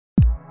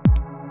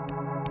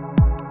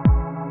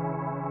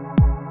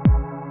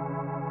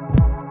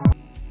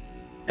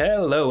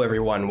Hello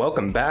everyone,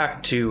 welcome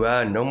back to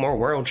No More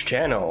Worlds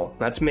channel.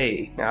 That's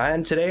me,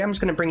 and today I'm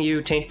just going to bring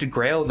you Tainted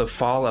Grail, The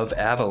Fall of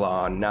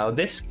Avalon. Now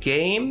this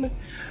game,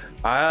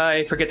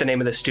 I forget the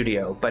name of the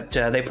studio, but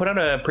they put out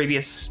a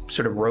previous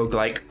sort of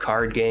roguelike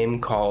card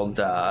game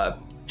called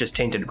just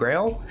Tainted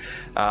Grail,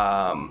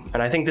 and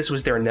I think this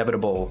was their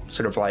inevitable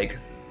sort of like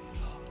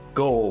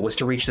goal, was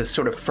to reach this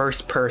sort of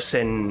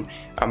first-person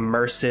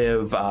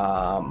immersive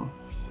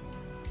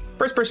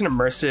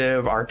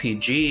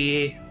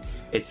RPG.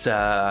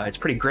 It's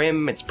pretty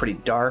grim, it's pretty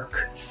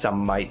dark, some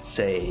might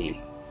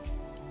say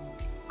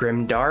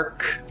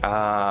Grimdark,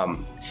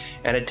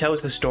 and it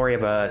tells the story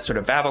of a sort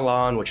of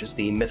Avalon, which is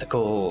the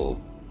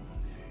mythical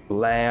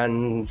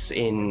lands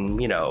in,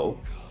 you know,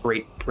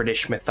 great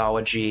British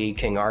mythology,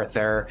 King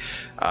Arthur,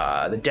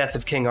 the death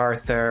of King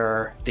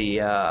Arthur, the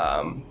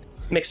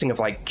mixing of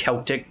like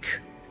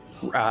Celtic,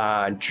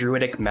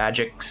 druidic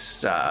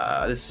magics.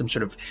 This is some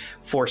sort of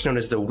force known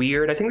as the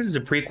Weird. I think this is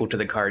a prequel to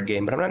the card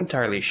game, but I'm not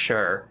entirely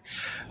sure.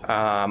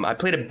 I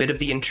played a bit of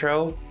the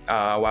intro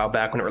a while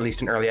back when it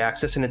released in early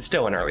access, and it's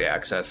still in early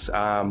access,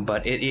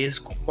 but it is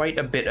quite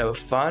a bit of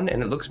fun,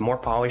 and it looks more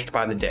polished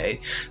by the day.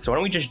 So why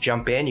don't we just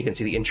jump in? You can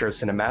see the intro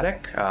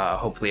cinematic.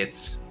 Hopefully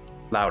it's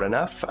loud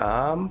enough.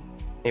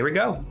 Here we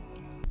go.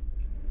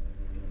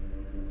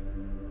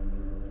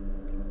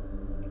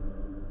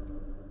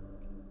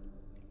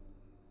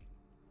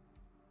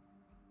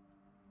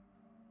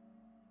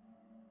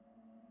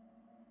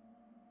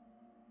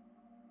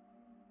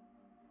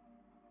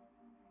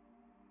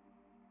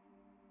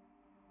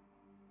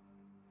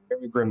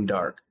 Very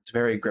grimdark. It's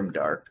very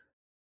grimdark.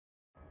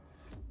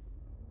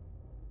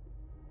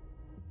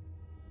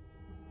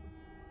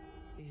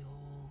 The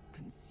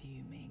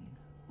all-consuming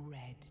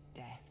Red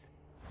Death.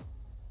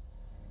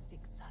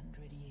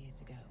 600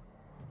 years ago,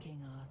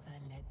 King Arthur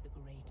led the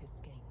great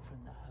escape from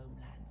the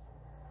homelands,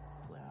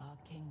 where our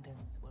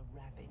kingdoms were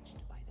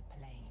ravaged by the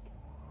plague.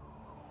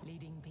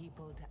 Leading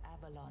people to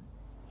Avalon,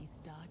 he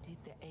started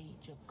the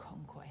Age of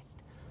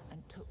Conquest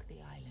and took the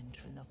island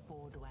from the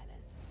Four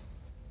Dwellers.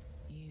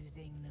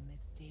 Using the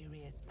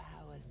mysterious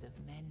powers of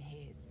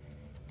Menhirs,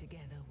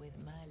 together with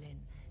Merlin,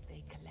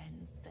 they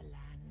cleansed the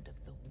land of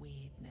the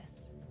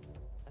weirdness,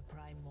 a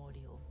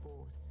primordial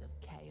force of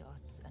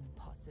chaos and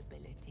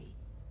possibility.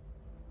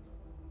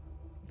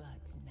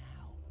 But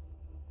now,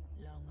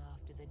 long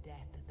after the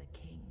death of the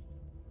king,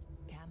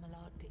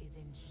 Camelot is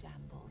in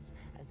shambles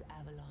as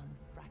Avalon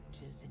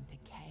fractures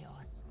into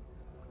chaos.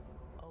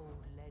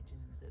 Old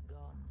legends are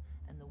gone,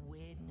 and the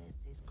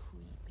weirdness is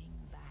creeping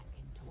back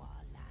into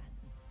our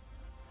lands.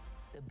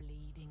 The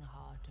bleeding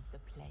heart of the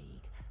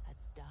plague has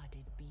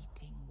started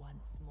beating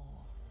once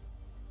more.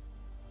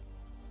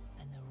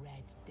 And the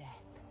Red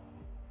Death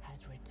has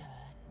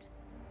returned.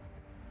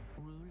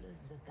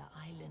 Rulers of the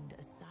island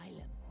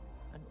asylum,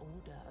 an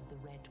order of the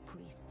Red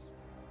Priests,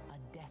 are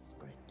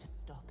desperate to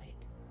stop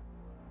it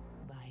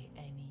by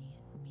any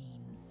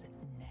means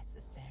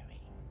necessary.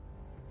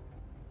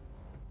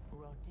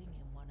 Rotting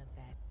in one of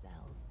their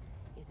cells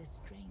is a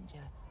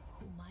stranger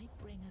who might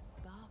bring a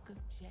spark of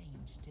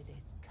change to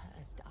this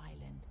cursed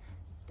island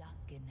stuck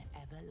in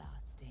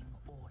everlasting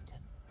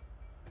autumn.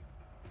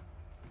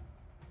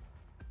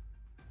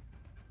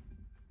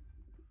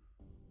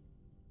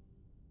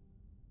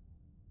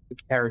 The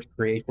character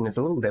creation is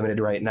a little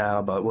limited right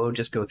now, but we'll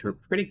just go through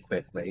pretty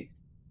quickly.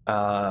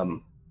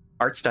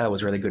 Art style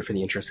was really good for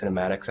the intro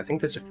cinematics. I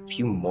think there's a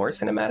few more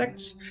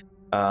cinematics.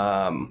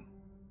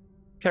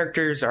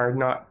 Characters are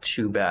not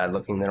too bad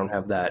looking. They don't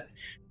have that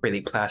really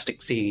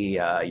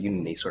plastic-y,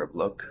 Unity sort of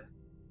look.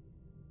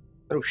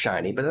 A little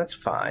shiny, but that's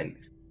fine.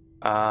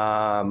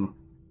 I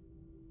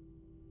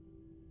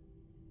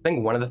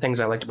think one of the things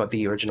I liked about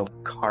the original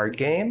card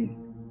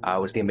game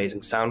was the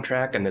amazing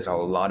soundtrack, and there's a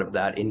lot of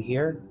that in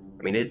here.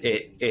 I mean,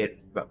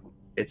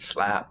 it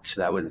slapped.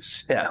 That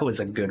was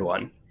a good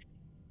one.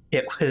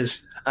 It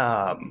was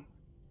a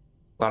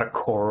lot of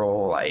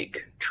choral,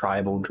 like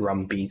tribal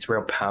drum beats,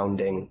 real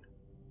pounding.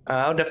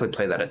 I'll definitely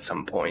play that at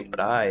some point, but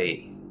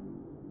I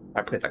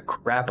played the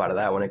crap out of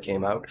that when it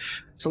came out.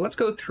 So let's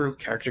go through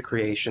character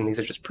creation. These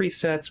are just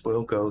presets.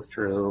 We'll go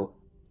through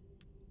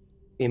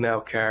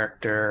female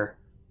character,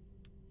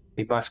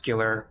 be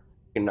muscular,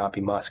 cannot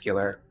be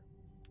muscular.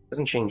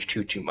 Doesn't change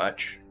too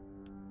much.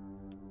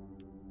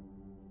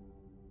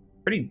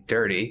 Pretty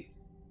dirty.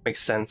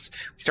 Makes sense.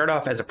 We start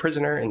off as a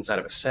prisoner inside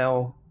of a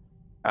cell.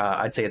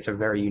 I'd say it's a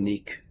very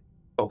unique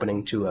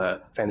opening to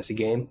a fantasy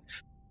game.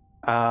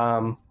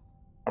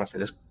 Honestly,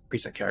 this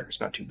preset character's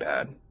not too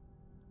bad.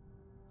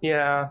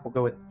 Yeah, we'll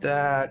go with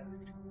that.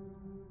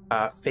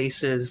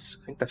 Faces.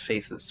 I think the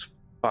face is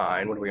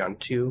fine. What are we on?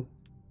 2?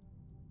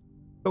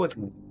 Go with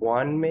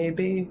 1,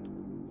 maybe?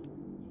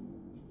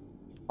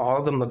 All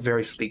of them look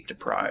very sleep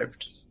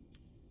deprived.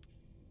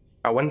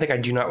 One thing I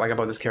do not like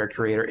about this character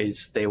creator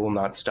is they will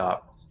not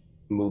stop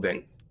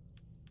moving.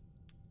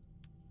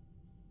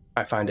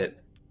 I find it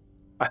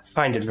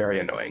very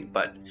annoying,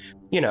 but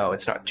you know,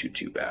 it's not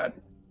too bad.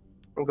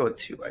 We'll go with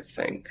 2, I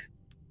think.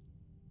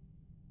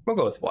 We'll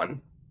go with 1.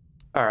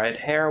 All right,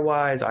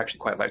 hair-wise, I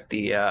actually quite like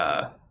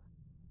the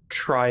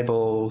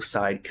tribal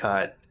side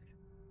cut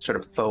sort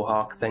of faux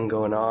hawk thing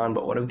going on,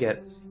 but what do we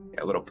get?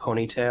 A little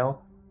ponytail.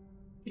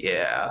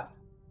 Yeah,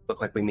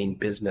 look like we mean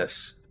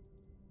business.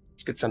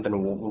 Let's get something.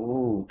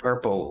 Ooh,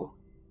 purple.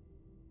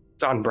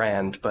 It's on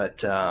brand,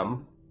 but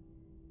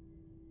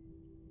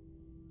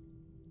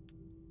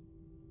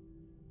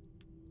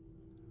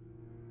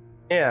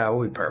yeah,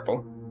 we'll be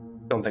purple.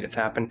 Don't think it's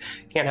happened.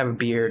 Can't have a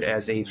beard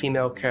as a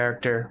female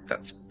character.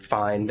 That's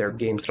fine. There are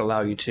games that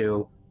allow you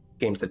to,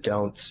 games that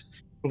don't.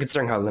 And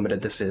considering how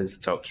limited this is,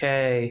 it's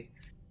okay.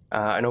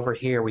 And over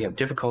here we have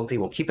difficulty.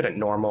 We'll keep it at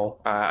normal.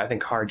 I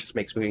think hard just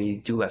makes me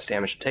do less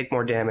damage and take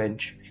more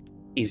damage.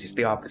 Easy's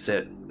the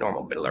opposite.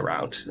 Normal, middle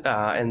around.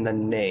 And the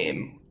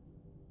name.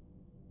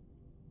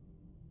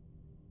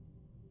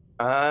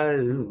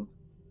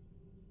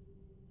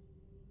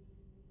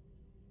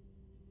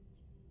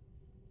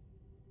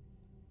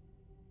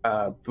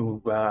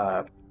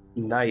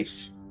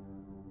 Knife.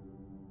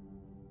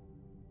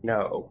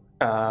 No.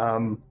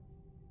 Not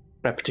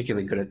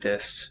particularly good at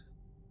this.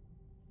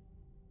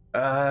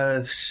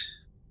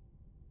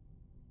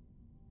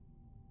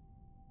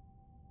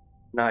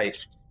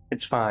 Knife.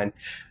 It's fine.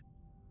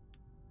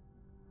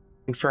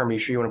 Confirm, you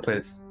sure you want to play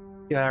this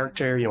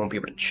character? You won't be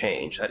able to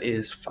change. That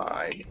is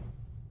fine.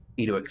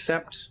 E to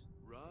accept.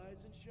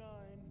 Rise and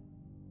shine.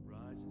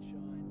 Rise and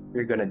shine.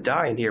 You're gonna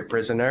die in here,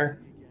 prisoner.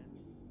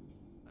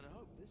 And I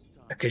hope this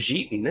time A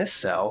Khajiit in this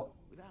cell.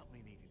 without me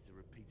needing to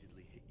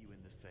repeatedly hit you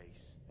in the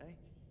face, eh?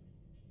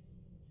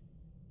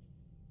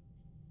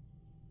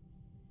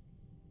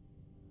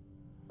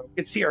 We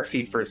could see our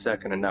feet for a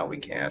second, and now we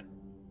can't.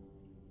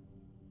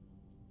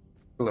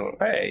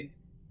 Hey,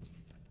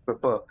 a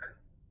book.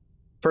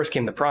 First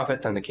came the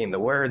prophet, then came the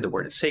word. The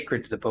word is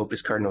sacred to the Pope,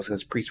 his cardinals, and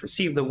his priests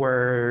receive the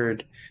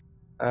word.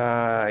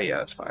 Yeah,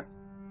 that's fine.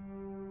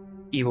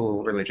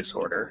 Evil religious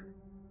order.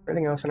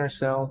 Anything else in our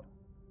cell?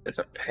 There's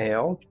a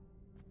pail.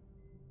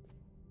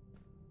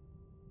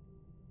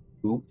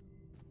 Oop.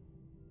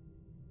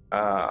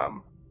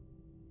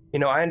 You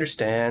know, I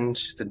understand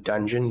the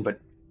dungeon, but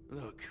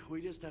Look, we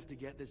just have to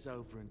get this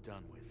over and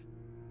done with.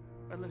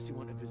 Unless you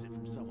want a visit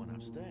from someone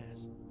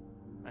upstairs.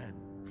 And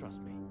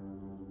trust me,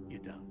 you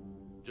don't.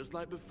 Just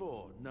like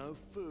before, no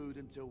food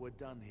until we're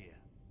done here.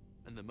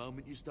 And the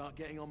moment you start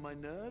getting on my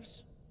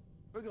nerves,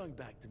 we're going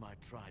back to my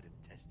tried and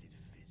tested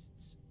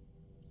fists.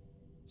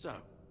 So,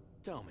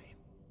 tell me,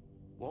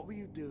 what were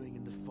you doing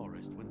in the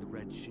forest when the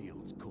Red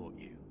Shields caught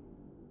you?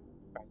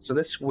 so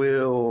this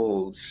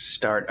will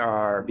start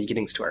our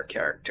beginnings to our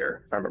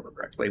character, if I remember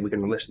correctly. We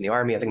can enlist in the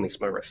army. I think it makes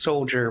us more of a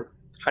soldier.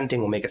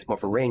 Hunting will make us more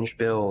of a ranged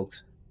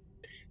build.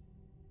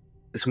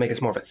 This will make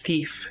us more of a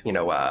thief, you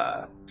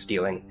know,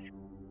 stealing.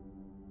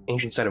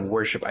 Ancient site of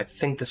worship. I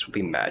think this will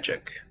be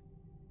magic.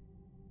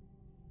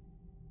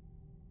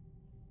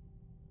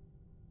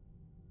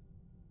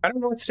 I don't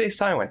know what Stay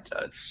Silent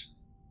does.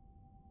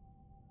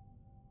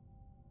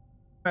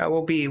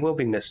 We'll be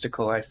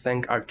mystical, I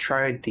think. I've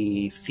tried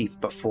the thief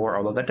before,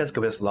 although that does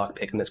give us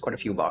lockpick, and there's quite a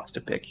few locks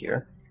to pick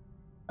here.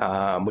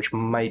 Which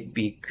might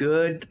be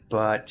good,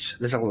 but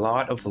there's a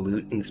lot of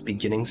loot in this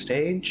beginning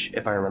stage,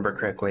 if I remember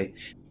correctly,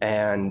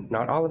 and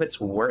not all of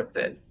it's worth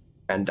it.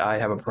 And I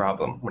have a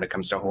problem when it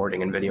comes to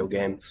hoarding in video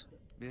games.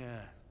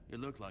 Yeah, you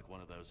look like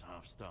one of those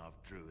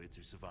half-starved druids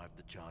who survived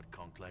the Charred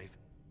Conclave.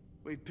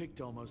 We've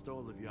picked almost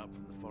all of you up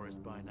from the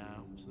forest by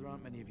now, so there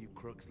aren't many of you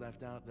crooks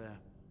left out there.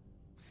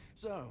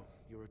 So,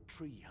 you're a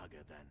tree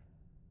hugger then?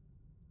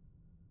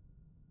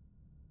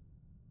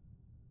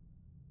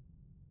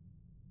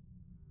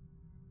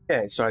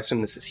 Okay, so I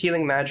assume this is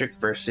healing magic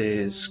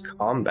versus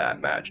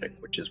combat magic,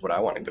 which is what I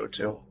want to go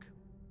to. Talk,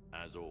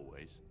 as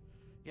always.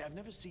 Yeah, I've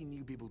never seen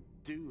you people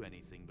do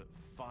anything but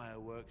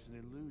fireworks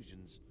and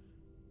illusions.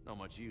 Not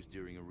much use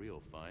during a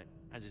real fight,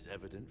 as is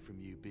evident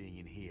from you being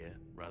in here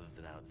rather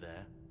than out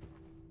there.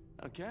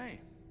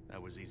 Okay,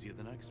 that was easier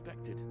than I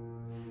expected.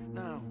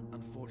 Now,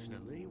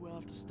 unfortunately, we'll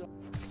have to stop.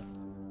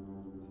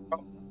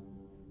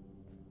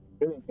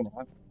 What's going to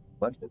happen?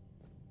 Budget.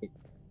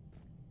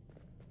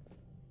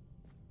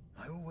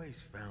 I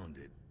always found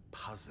it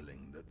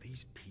puzzling that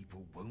these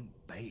people won't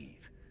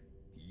bathe.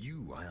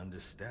 You, I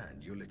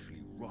understand, you're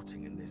literally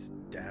rotting in this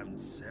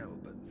damned cell,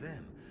 but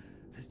them,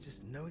 there's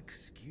just no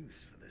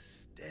excuse for the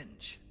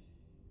stench.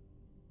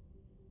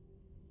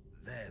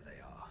 There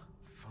they are,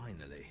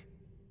 finally.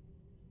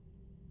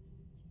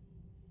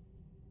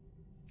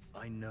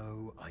 I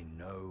know,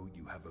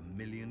 you have a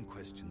million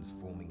questions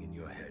forming in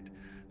your head,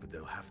 but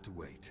they'll have to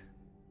wait.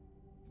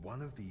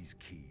 One of these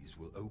keys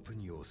will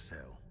open your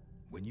cell.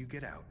 When you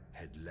get out,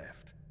 head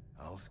left.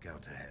 I'll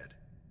scout ahead.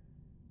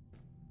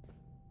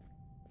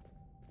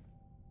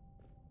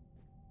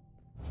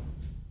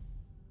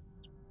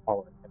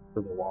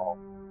 Through the wall.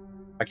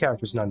 My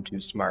character's none too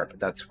smart, but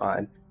that's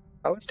fine.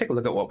 Let's take a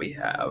look at what we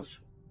have.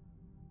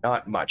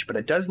 Not much, but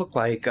it does look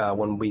like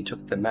when we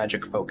took the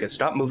magic focus,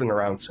 not moving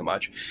around so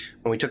much,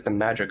 when we took the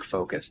magic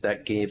focus,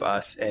 that gave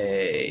us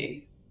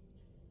a...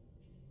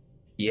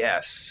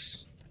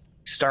 Yes.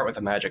 Start with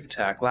a magic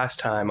attack. Last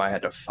time I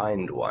had to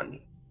find one.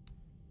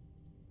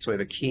 So we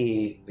have a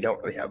key. We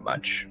don't really have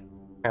much.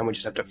 And we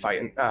just have to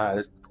fight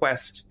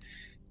quest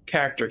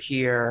character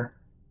here.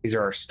 These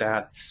are our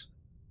stats.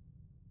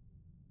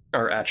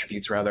 Or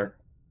attributes, rather.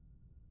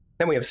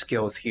 Then we have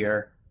skills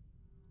here.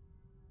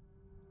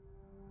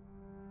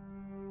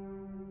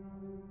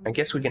 I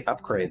guess we can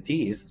upgrade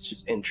these. It's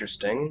just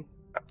interesting.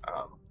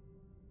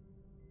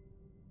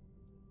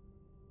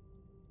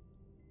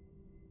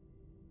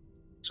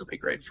 This will be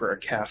great for a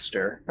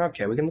caster.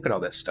 Okay, we can look at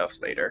all this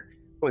stuff later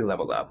when we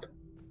level up.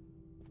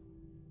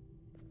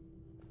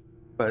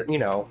 But, you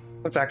know,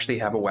 let's actually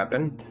have a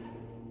weapon.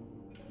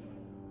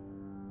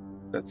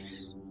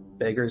 That's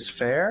beggar's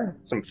fare.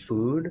 Some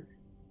food.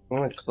 I'm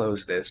going to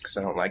close this because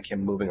I don't like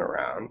him moving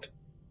around.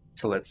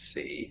 So let's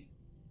see.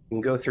 We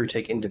can go through,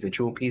 take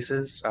individual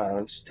pieces.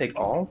 Let's just take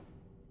all.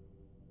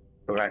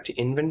 Go back to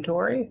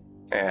inventory.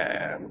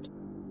 And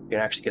you can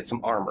actually get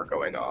some armor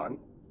going on.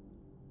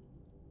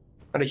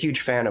 Not a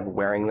huge fan of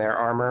wearing their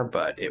armor,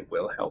 but it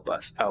will help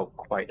us out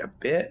quite a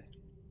bit.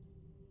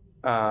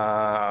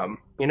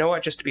 You know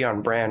what? Just to be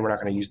on brand, we're not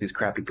going to use these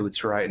crappy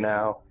boots right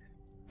now.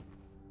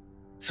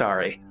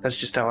 Sorry, that's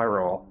just how I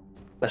roll.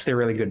 Unless they're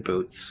really good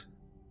boots.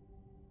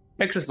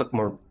 Makes us look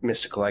more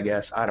mystical, I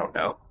guess. I don't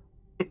know.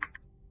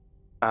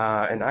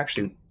 And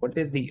actually, what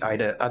are the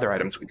other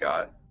items we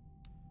got?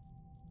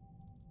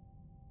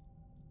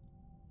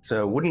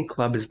 So, wooden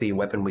club is the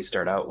weapon we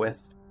start out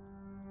with.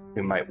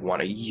 We might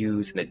want to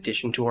use in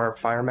addition to our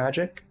fire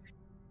magic.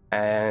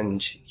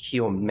 And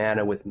heal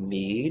mana with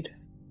mead.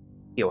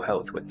 Heal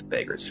health with the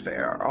beggar's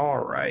fare.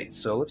 Alright,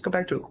 so let's go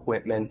back to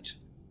equipment.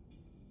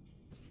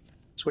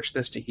 Switch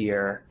this to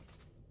here.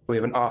 We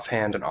have an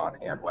offhand and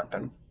on-hand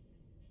weapon.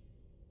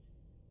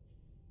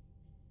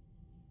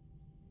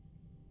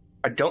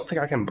 I don't think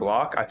I can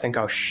block. I think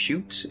I'll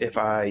shoot if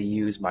I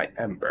use my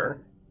ember.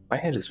 My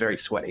hand is very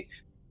sweaty.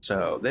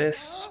 So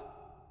this,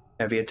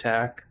 heavy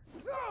attack,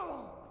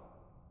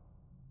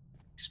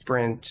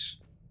 sprint,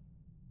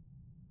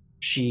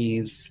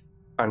 sheathe,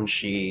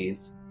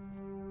 unsheathe.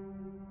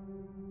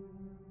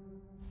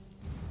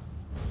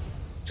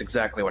 That's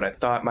exactly what I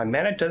thought. My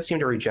mana does seem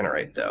to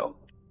regenerate though,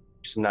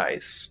 which is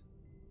nice.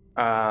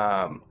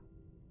 Let me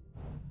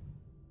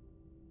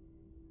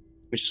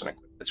just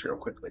unequip this real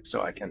quickly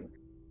so I can.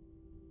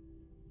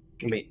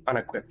 Let me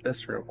unequip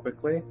this real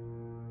quickly.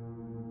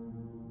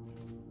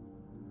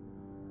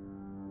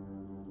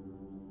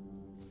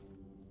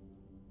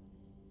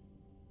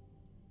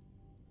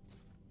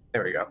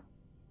 There we go.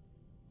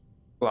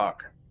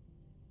 Block.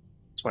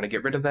 Just want to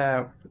get rid of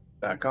that. Put it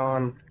back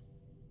on.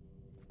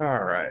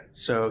 Alright,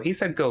 so he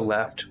said go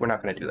left. We're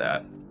not going to do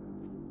that.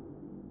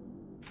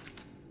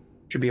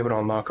 Should be able to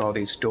unlock all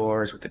these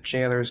doors with the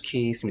jailer's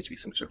key. Seems to be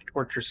some sort of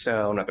torture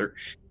cell. Another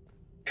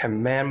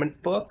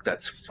commandment book.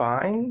 That's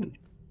fine.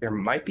 There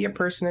might be a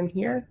person in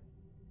here.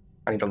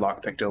 I need a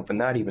lockpick to open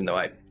that, even though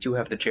I do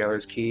have the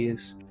jailer's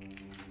keys.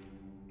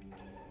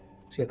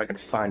 Let's see if I can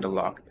find a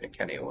lockpick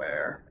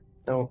anywhere.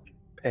 No.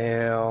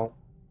 Pale.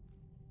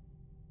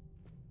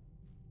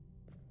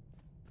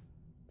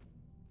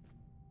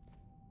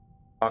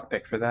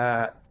 Lockpick for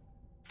that.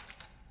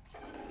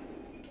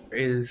 There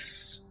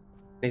is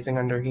anything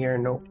under here?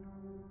 Nope.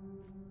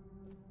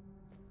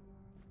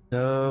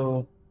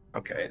 No.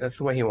 Okay, that's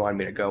the way he wanted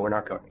me to go. We're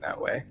not going that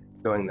way.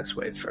 Going this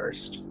way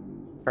first.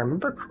 If I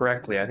remember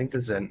correctly, I think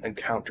there's an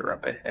encounter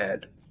up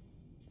ahead.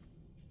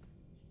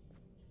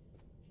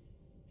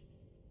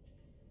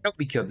 Nope,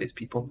 we killed these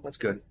people. That's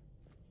good.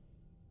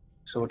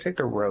 So we'll take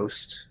the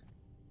roast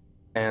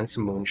and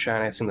some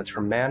moonshine. I assume that's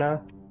for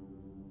mana.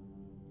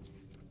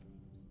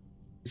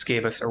 This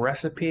gave us a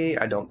recipe.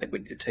 I don't think we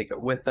need to take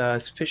it with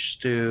us. Fish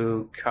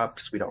stew,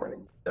 cups, we don't really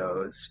need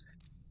those.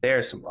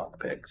 There's some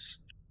lockpicks.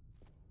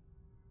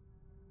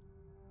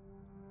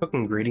 Cook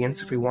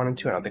ingredients if we wanted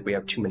to. I don't think we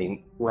have too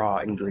many raw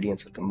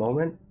ingredients at the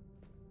moment.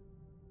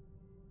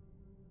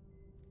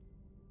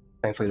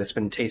 Thankfully, that's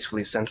been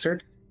tastefully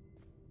censored.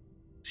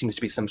 Seems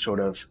to be some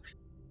sort of,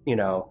 you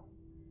know,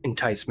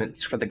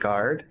 enticements for the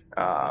guard.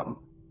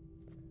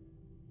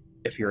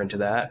 If you're into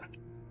that.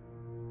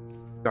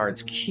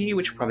 Guard's key,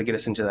 which will probably get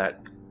us into that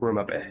room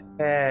up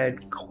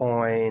ahead.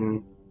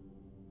 Coin.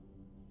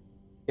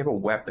 You have a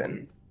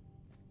weapon.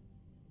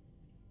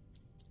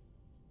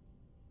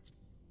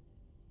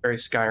 Very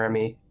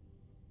Skyrim-y.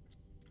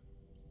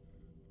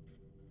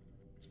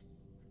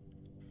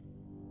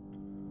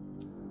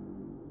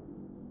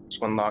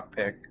 Just one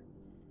lockpick.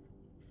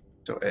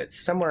 So it's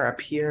somewhere up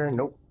here.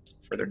 Nope.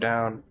 Further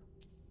down.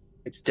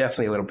 It's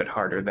definitely a little bit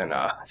harder than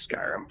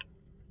Skyrim.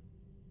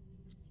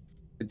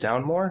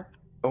 Down more?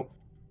 Oh.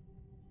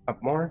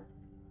 Up more?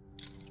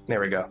 There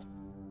we go.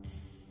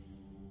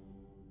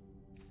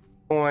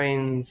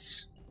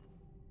 Coins.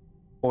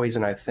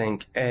 Poison, I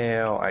think.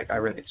 Ale. I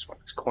really just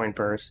want this coin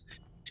purse.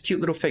 It's a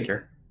cute little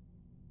figure.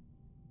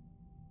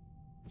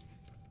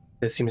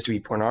 This seems to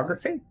be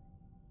pornography.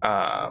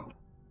 Poor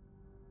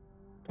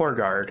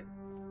guard.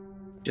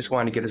 Just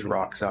wanted to get his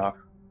rocks off.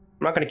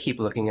 I'm not going to keep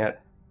looking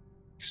at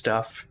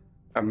stuff.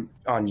 I'm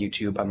on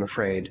YouTube, I'm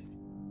afraid.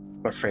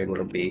 I'm afraid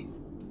what it'll be.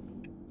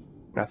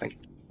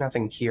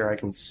 Nothing here I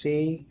can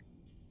see.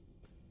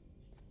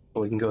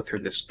 We can go through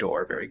this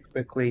door very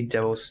quickly.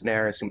 Devil's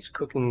Snare assumes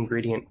cooking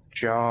ingredient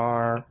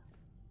jar.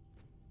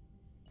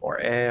 Or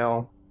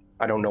ale.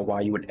 I don't know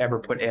why you would ever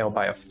put ale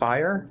by a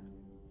fire.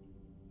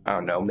 I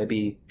don't know,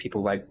 maybe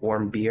people like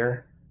warm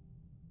beer.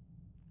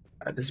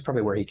 This is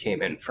probably where he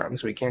came in from,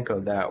 so we can't go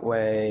that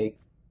way.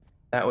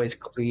 That way's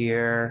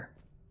clear.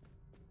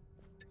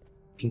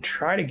 We can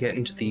try to get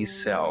into these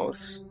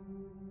cells.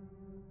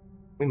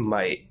 We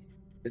might.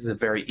 This is a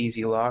very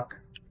easy lock.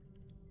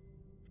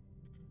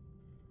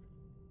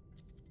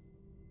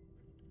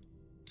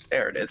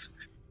 There it is.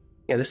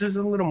 Yeah, this is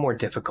a little more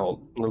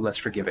difficult, a little less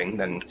forgiving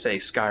than, say,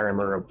 Skyrim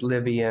or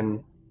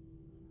Oblivion.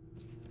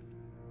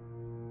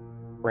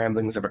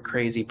 Ramblings of a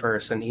crazy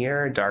person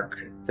here.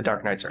 The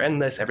dark nights are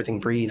endless. Everything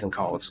breathes and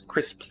calls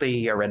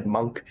crisply. A red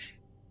monk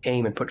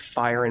came and put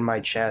fire in my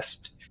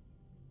chest.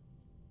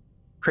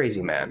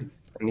 Crazy man.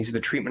 And these are the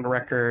treatment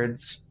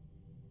records.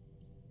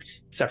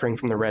 Suffering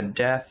from the Red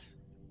Death.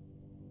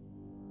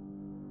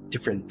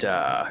 Different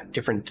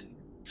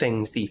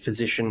things the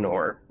physician,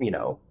 or, you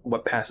know,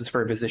 what passes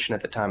for a physician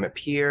at the time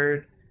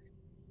appeared.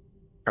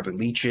 Probably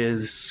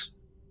leeches.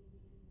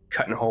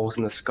 Cutting holes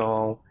in the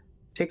skull.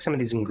 Take some of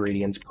these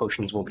ingredients.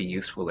 Potions will be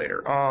useful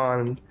later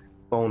on.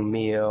 Bone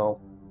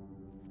meal.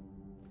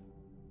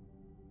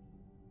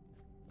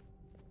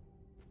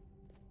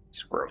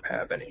 This won't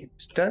have any.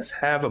 This does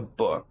have a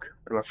book,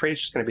 but I'm afraid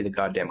it's just going to be the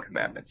goddamn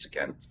commandments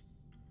again.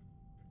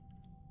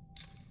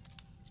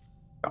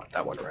 Got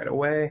that one right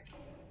away.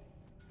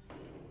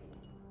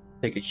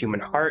 Take a human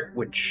heart,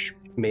 which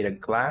made a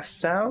glass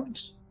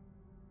sound.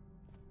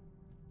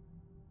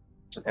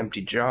 It's an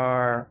empty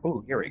jar.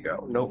 Oh, here we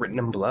go. Note written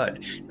in blood.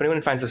 If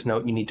anyone finds this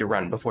note, you need to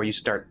run before you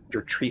start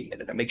your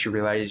treatment, and it makes you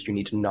realize you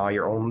need to gnaw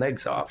your own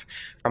legs off.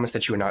 Promise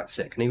that you are not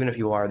sick, and even if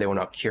you are, they will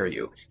not cure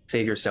you.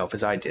 Save yourself,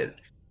 as I did.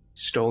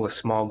 Stole a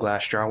small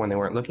glass jar when they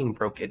weren't looking,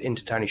 broke it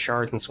into tiny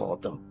shards, and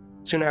swallowed them.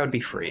 Soon I would be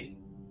free.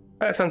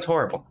 That sounds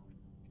horrible.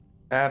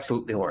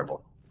 Absolutely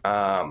horrible.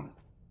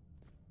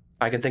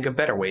 I can think of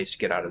better ways to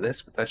get out of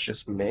this, but that's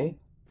just me.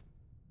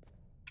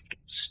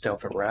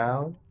 Stealth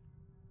around.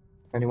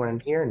 Anyone in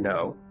here?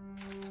 No.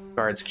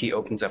 Guard's key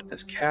opens up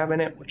this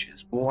cabinet, which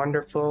is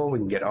wonderful. We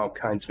can get all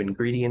kinds of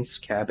ingredients,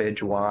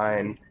 cabbage,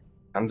 wine,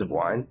 tons of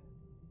wine.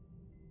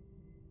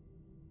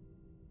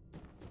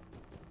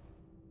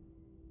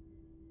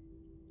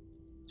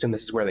 Assume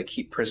this is where they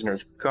keep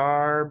prisoners'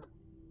 garb.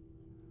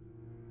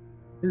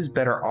 This is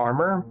better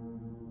armor,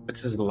 but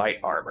this is light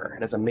armor.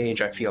 And as a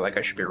mage, I feel like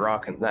I should be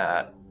rocking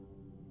that.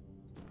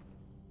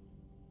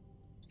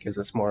 Gives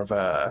us more of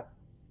a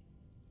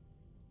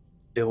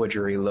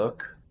villagery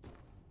look. I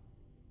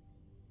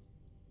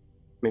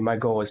mean, my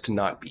goal is to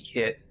not be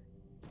hit.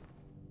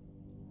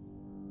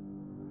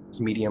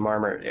 It's medium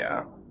armor,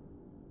 yeah.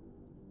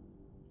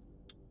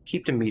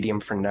 Keep to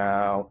medium for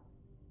now.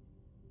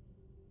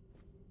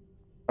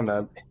 On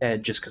the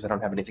head, just because I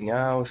don't have anything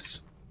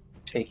else.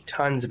 Take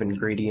tons of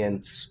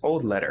ingredients.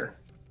 Old letter.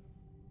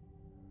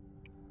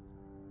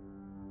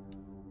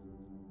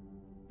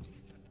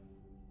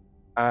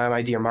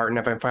 My dear Martin,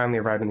 if I finally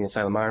arrived in the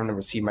asylum and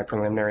received my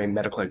preliminary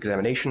medical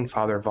examination,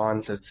 Father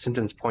Vaughn says the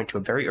symptoms point to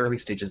a very early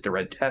stages of the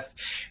Red Death,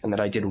 and that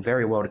I did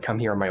very well to come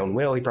here on my own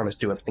will. He promised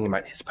to do everything in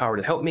his power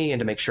to help me and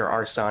to make sure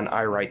our son,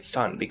 Irite's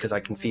son, because I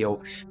can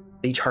feel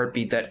each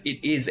heartbeat that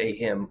it is a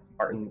him.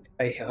 Martin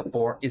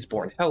is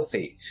born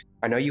healthy.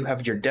 I know you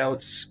have your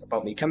doubts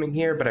about me coming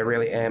here, but I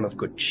really am of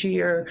good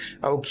cheer.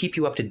 I will keep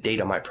you up to date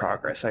on my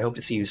progress. I hope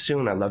to see you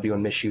soon. I love you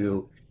and miss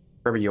you.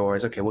 Forever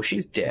yours. Okay, well,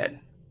 she's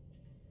dead.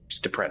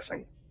 Just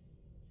depressing.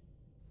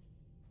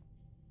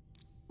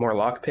 More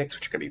lockpicks,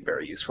 which are going to be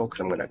very useful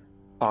because I'm going to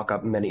talk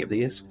up many of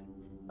these.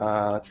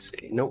 Let's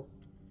see. Nope.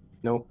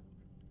 Nope.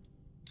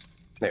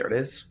 There it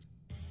is.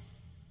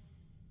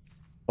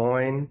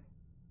 Coin.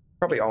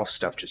 Probably all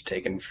stuff just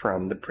taken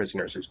from the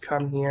prisoners who's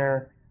come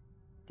here.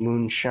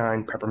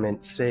 Moonshine,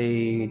 peppermint,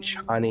 sage,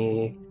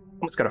 honey.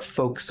 Almost got a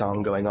folk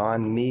song going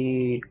on.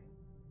 Mead.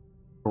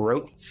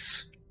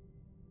 Groats.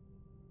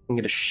 We can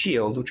get a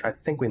shield, which I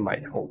think we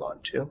might hold on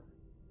to.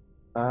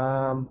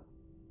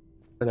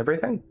 Is that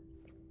everything?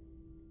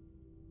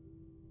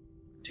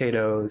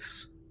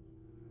 Potatoes.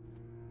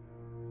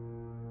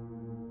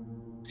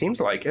 Seems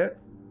like it.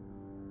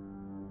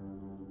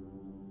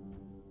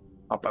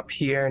 Up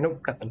here.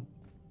 Nope, nothing.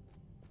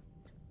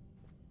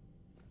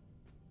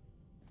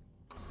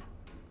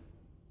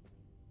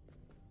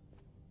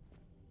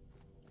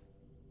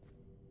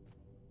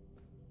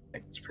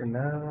 Thanks for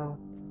now.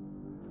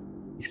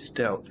 Be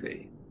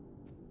stealthy.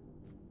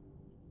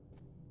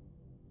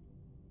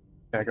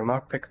 I can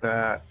lockpick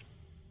that.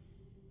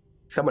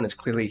 Someone is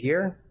clearly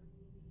here.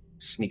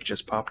 Sneak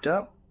just popped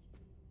up.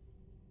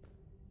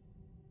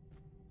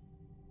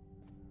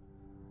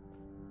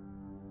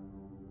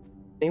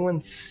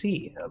 Anyone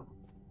see him?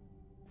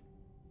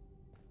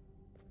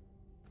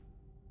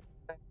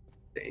 Let's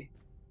see.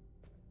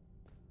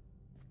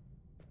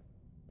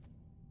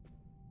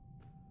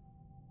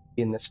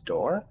 In this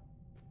door?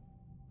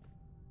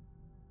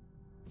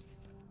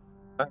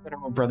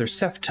 Venerable Brother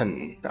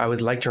Sefton, I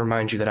would like to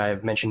remind you that I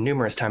have mentioned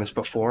numerous times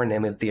before,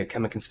 namely that the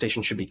chemical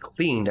station should be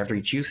cleaned after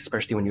each use,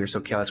 especially when you are so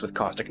careless with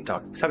caustic and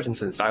toxic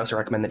substances. I also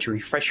recommend that you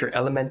refresh your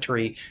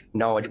elementary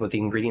knowledge with the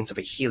ingredients of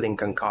a healing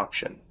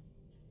concoction.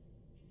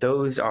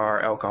 Those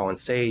are alcohol and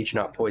sage,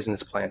 not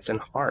poisonous plants and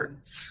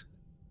hearts.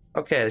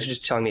 Okay, this is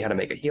just telling me how to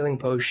make a healing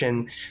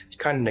potion. It's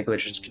kind of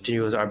negligence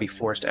continues. I'll be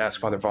forced to ask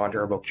Father Vaughn to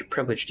revoke your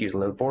privilege to use a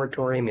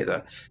laboratory. May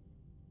the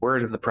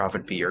word of the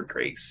prophet be your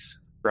grace.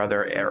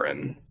 Brother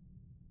Aaron.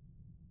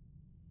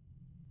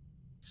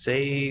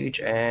 Sage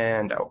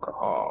and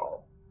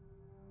alcohol.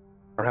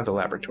 I don't have the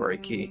laboratory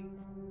key.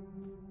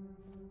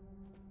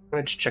 I'm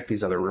gonna just check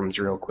these other rooms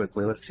real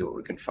quickly. Let's see what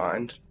we can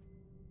find.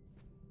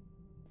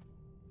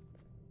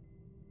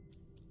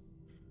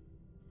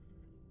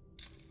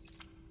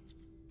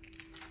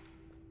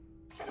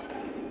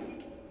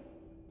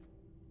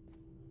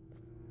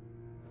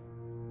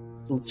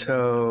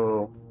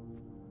 So,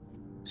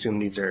 assume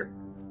these are.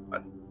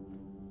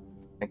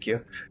 Thank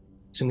you.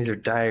 Assume these are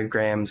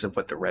diagrams of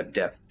what the Red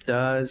Death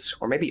does,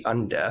 or maybe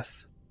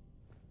Undeath.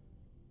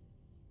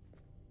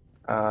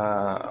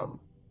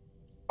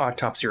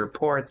 Autopsy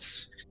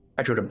reports.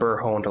 I drilled a burr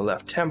hole into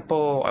left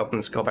temple. I opened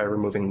the skull by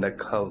removing the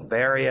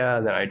calvaria.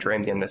 Then I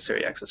drained the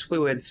unnecessary excess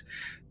fluids.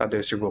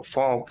 Other cerebral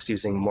faults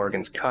using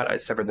Morgan's cut. I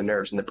severed the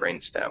nerves in the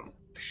brainstem.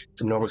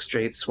 Some normal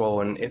straight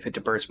swollen. If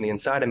it burst from the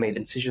inside, I made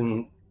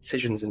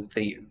incisions into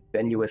the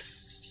venous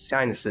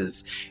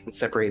sinuses and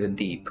separated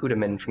the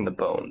putamen from the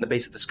bone. The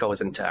base of the skull is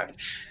intact.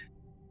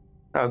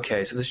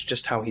 Okay, so this is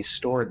just how he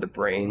stored the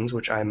brains,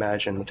 which I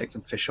imagine will take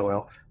some fish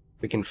oil.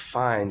 We can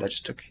find.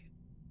 It's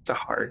a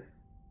heart.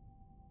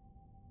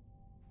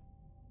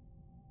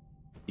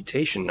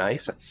 Mutation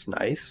knife, that's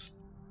nice. Is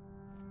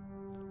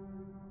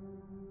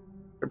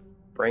there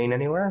a brain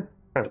anywhere?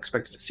 I don't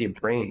expected to see a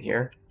brain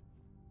here.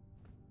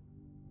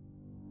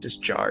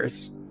 Just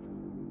jars.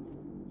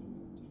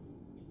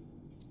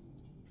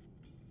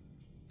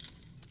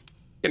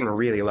 Getting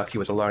really lucky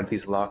with a lot of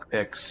these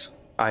lockpicks.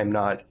 I'm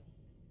not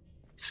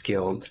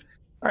skilled.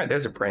 Alright,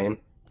 there's a brain.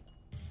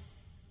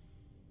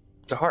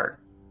 It's a heart.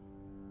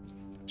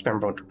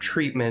 Experimental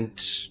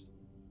treatment.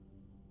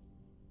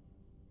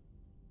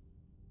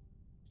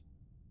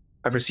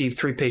 I've received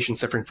 3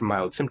 patients suffering from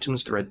mild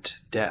symptoms that led to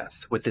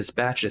death. With this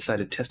batch, I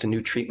decided to test a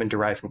new treatment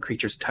derived from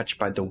creatures touched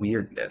by the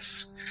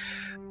weirdness.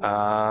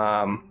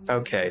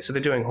 Okay, so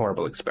they're doing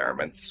horrible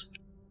experiments.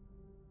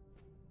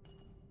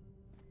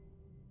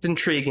 It's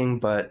intriguing,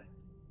 but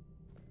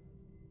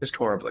just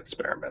horrible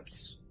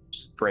experiments.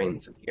 Just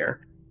brains in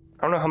here.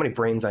 I don't know how many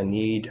brains I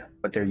need,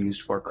 what they're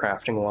used for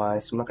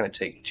crafting-wise, so I'm not going to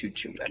take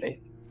too many.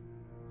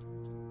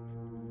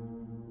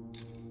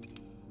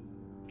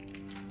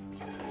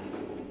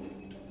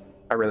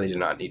 I really do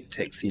not need to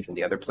take Thief in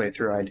the other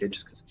playthrough I did,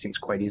 just because it seems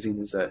quite easy.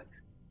 There's a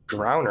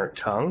Drowner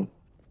Tongue.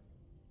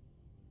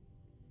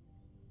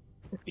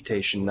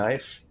 Mutation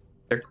Knife.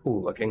 They're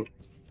cool looking.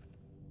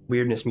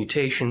 Weirdness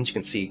mutations, you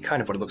can see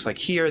kind of what it looks like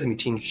here. The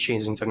mutation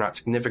changes are not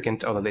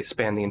significant, although they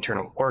span the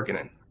internal organ.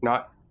 And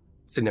not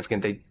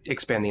significant, they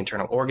expand the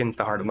internal organs,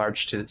 the heart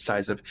enlarged to the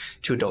size of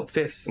 2 adult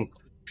fists,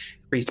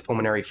 increased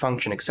pulmonary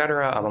function,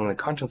 etc. Among the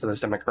contents of the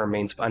stomach are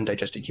remains of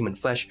undigested human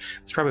flesh,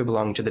 which probably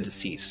belonged to the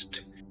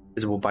deceased.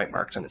 Visible bite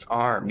marks on his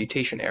arm.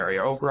 Mutation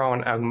area. Overall,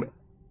 an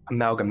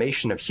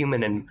amalgamation of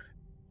human and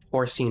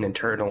porcine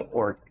internal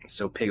organs,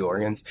 so pig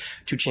organs.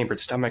 2-chambered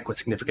stomach with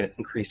significant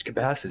increased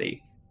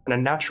capacity. And a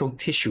natural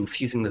tissue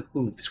fusing the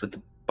hooves with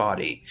the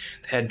body.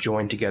 The head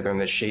joined together in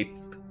the shape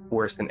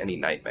worse than any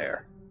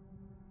nightmare.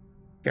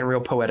 Getting real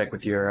poetic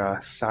with your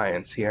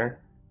science here.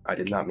 I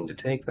did not mean to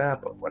take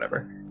that, but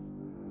whatever.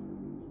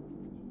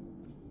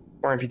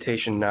 More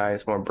amputation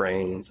knives, more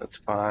brains, that's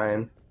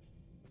fine.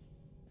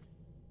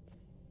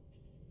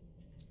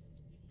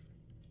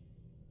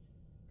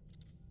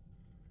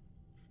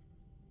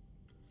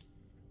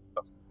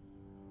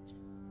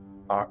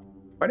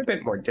 Quite a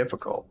bit more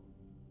difficult.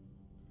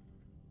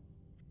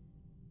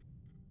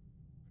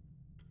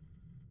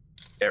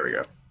 There we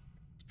go.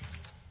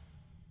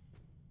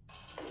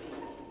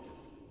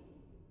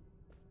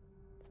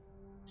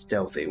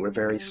 Stealthy. We're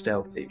very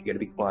stealthy. You gotta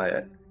be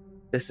quiet.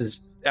 This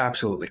is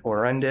absolutely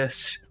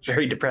horrendous.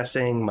 Very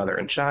depressing. Mother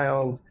and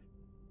child.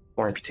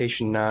 More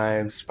amputation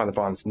knives. Father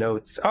Vaughn's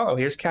notes. Oh,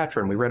 here's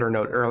Catherine. We read her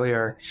note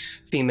earlier.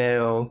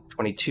 Female,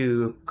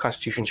 22,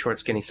 constitution short,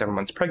 skinny, 7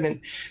 months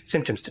pregnant.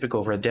 Symptoms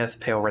typical of Red Death,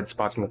 pale red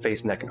spots on the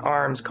face, neck, and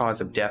arms. Cause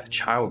of death,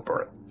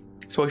 childbirth.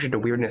 Exposure to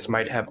weirdness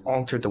might have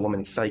altered the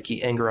woman's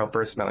psyche. Anger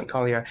outbursts,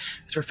 melancholia.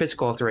 As for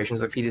physical alterations,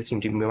 the fetus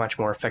seemed to be much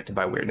more affected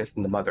by weirdness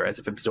than the mother, as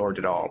if absorbed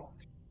it all.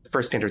 The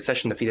first standard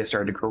session, the fetus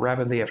started to grow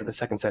rapidly. After the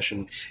second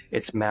session,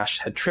 its mass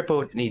had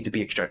tripled. It needed to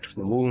be extracted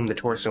from the womb. The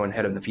torso and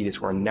head of the fetus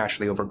were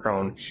naturally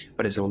overgrown,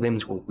 but as the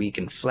limbs were weak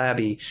and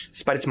flabby,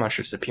 despite its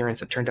monstrous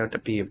appearance, it turned out to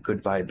be of good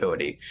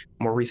viability.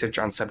 More research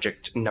on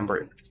subject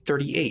number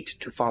 38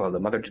 to follow. The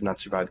mother did not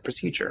survive the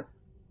procedure.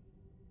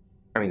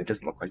 I mean, it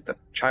doesn't look like the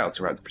child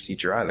survived the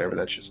procedure either, but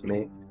that's just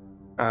me.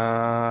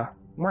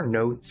 More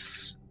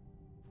notes.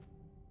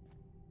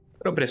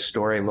 little bit of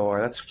story lore,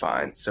 that's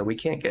fine. So we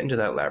can't get into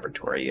that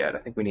laboratory yet. I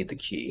think we need the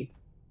key.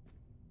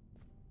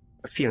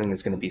 A feeling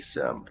there's going to be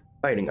some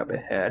fighting up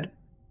ahead.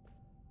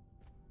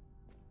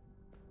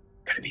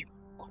 Gotta be.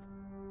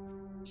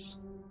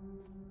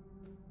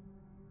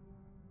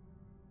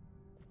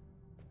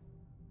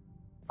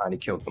 He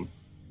killed them.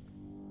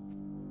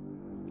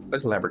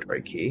 There's a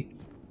laboratory key.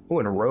 Oh,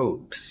 and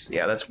robes.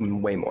 Yeah, that's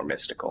way more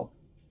mystical.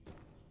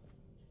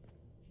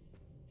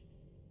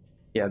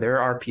 Yeah, there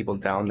are people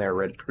down there,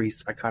 red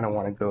priests. I kind of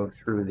want to go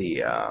through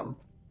the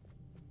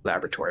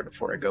laboratory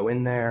before I go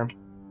in there.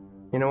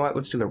 You know what?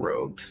 Let's do the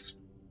robes.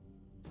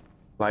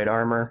 Light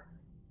armor.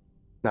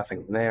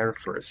 Nothing there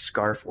for a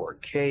scarf or a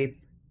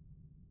cape.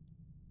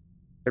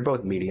 They're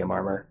both medium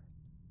armor.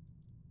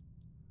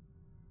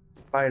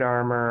 Light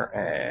armor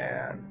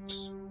and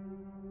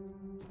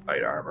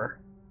light armor.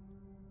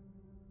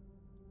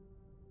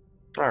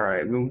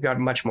 Alright, we've got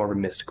much more of a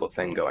mystical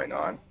thing going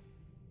on.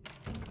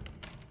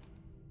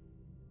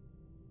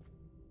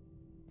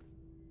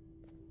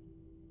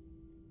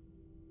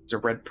 There's a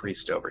red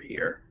priest over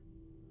here.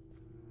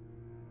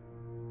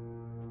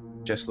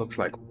 Just looks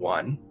like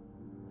one.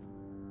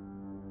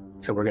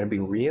 So we're gonna be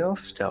real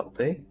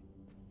stealthy.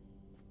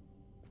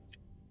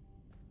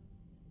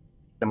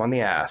 I'm on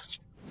the ass.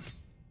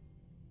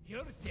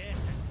 Your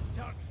death is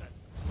certain.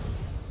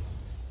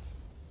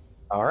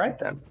 Alright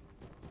then.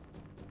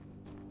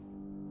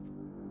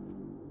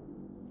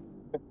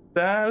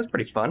 That was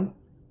pretty fun.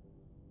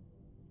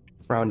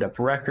 Round up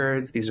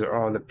records. These are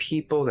all the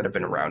people that have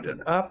been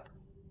rounded up.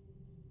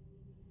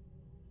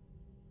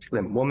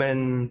 Slim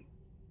woman.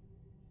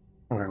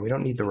 Alright, we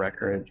don't need the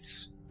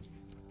records.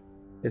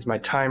 Is my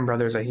time,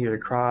 brothers, I hear you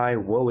cry.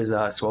 Woe is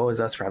us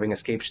for having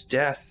escaped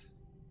death.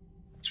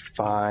 It's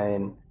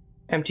fine.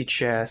 Empty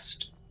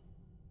chest.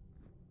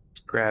 Let's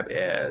grab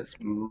as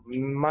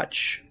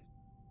much.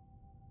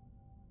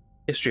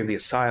 History of the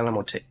asylum,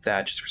 we'll take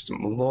that just for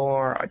some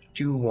lore. I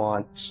do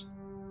want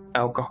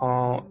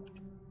alcohol.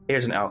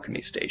 Here's an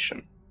alchemy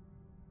station.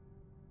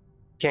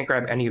 Can't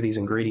grab any of these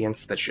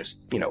ingredients, that's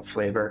just, you know,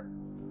 flavor.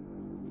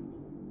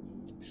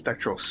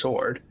 Spectral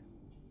sword.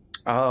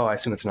 Oh, I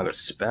assume that's another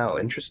spell.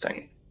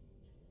 Interesting.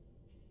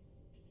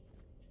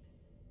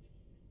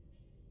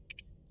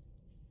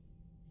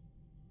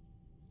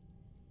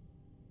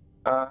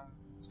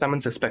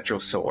 Summons a spectral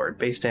sword.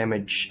 Base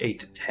damage 8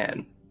 to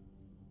 10.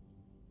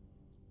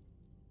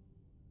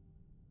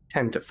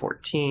 10 to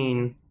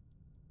 14.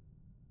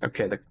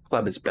 Okay, the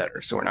club is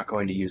better, so we're not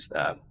going to use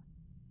that.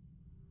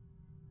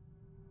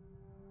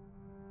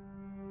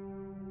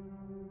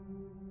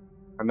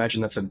 I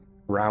imagine that's a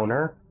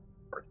browner,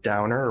 or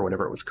downer, or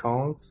whatever it was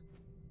called.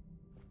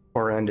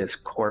 Horrendous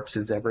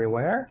corpses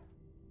everywhere.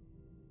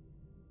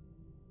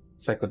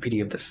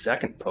 Encyclopedia of the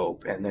Second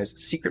Pope, and there's a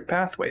secret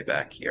pathway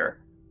back here.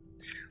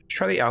 Let's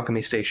try the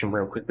alchemy station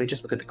real quickly,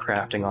 just look at the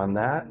crafting on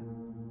that.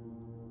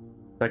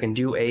 So I can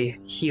do a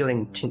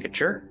healing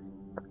tincture.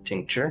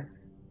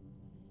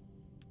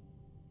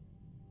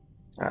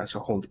 So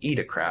hold E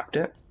to craft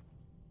it.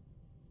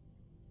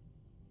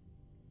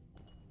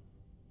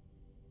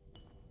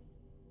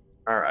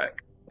 Alright,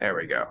 there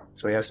we go.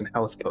 So we have some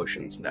health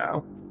potions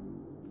now.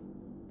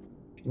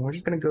 And we're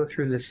just going to go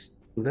through this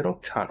little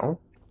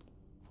tunnel.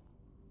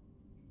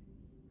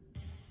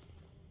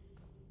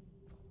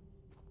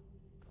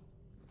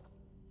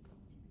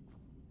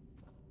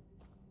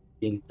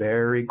 Being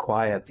very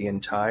quiet the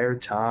entire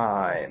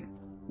time.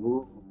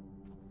 Ooh.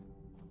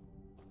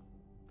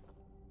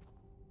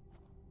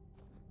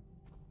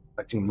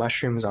 Collecting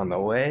mushrooms on the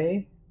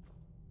way.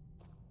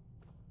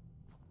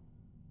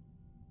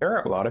 There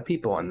are a lot of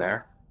people in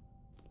there.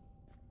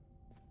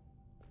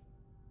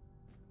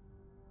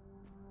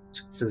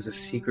 This is a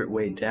secret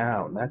way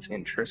down. That's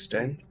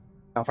interesting.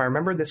 Now, if I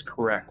remember this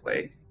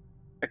correctly,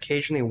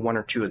 occasionally one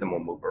or two of them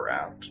will move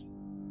around.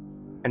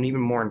 And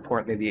even more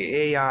importantly, the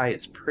AI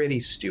is pretty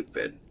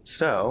stupid.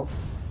 So,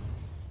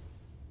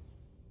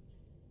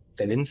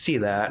 they didn't see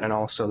that, and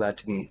also that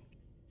didn't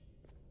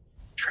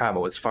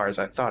travel as far as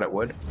I thought it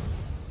would.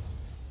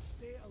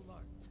 Stay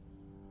alert.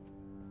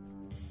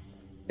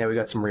 Yeah, we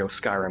got some real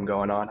Skyrim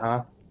going on,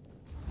 huh?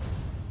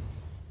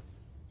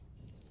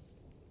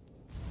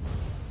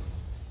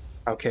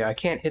 Okay, I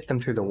can't hit them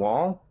through the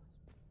wall.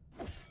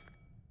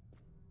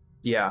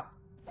 Yeah.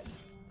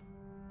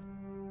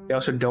 They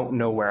also don't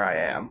know where I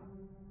am.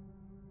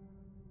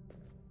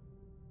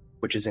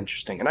 Which is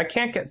interesting. And I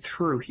can't get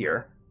through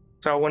here.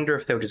 So I wonder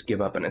if they'll just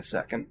give up in a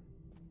second.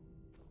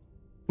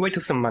 Wait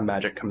till some of my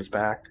magic comes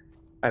back.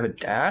 I have a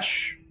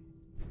dash.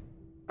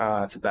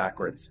 It's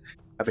backwards.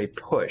 I have a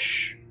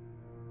push.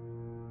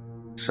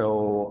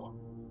 So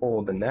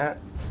hold the net.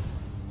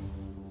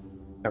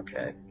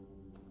 Okay.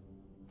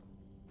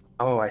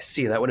 Oh, I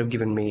see. That would have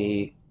given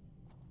me...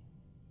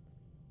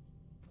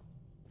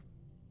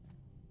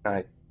 Can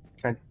I...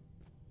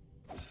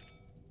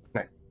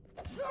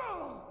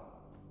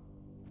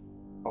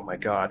 Oh my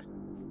god.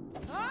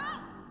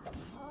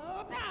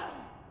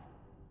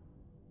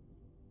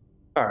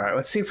 Alright,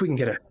 let's see if we can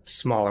get a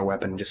smaller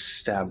weapon and just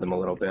stab them a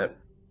little bit.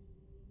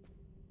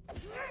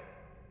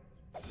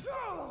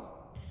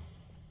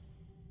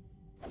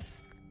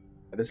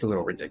 This is a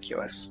little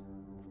ridiculous.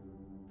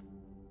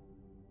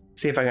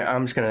 See if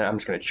I'm just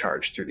gonna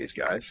charge through these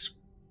guys.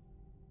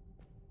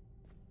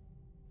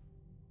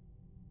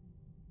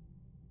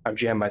 I've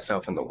jammed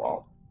myself in the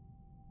wall.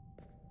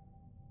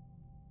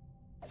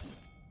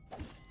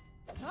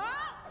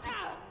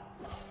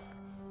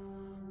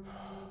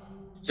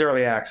 It's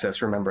early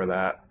access, remember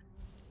that.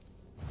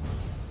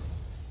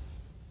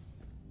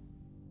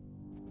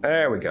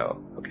 There we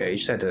go. Okay, you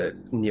just had to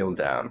kneel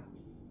down.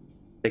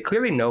 They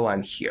clearly know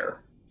I'm here.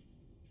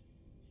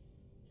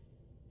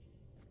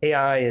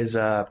 AI is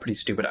pretty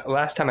stupid.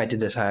 Last time I did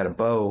this, I had a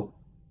bow.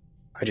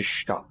 I just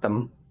shot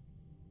them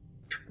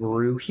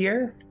through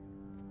here.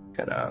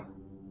 Gonna.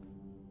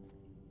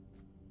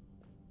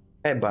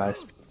 Hey,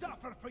 boss.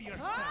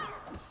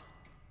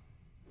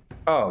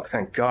 Oh,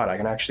 thank God! I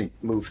can actually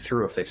move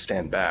through if they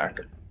stand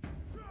back.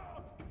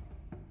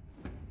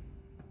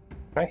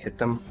 Can I hit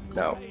them?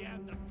 No.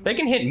 They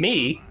can hit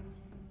me.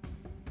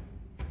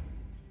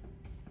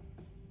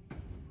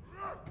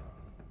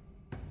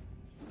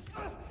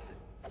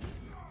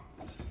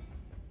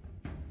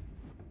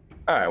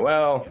 All right.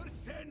 Well,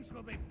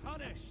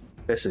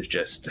 this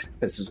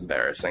is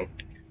embarrassing.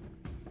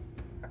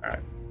 All right.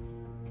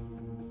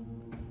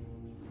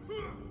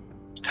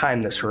 Let's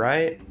time this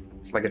right.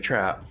 It's like a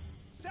trap.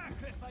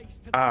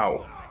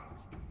 Ow.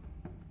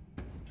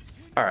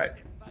 All right.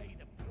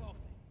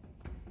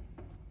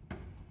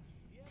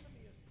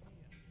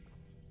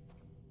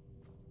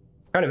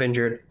 Kind of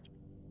injured.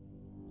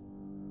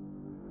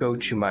 Go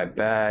to my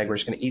bag. We're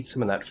just gonna eat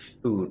some of that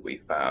food we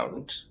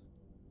found.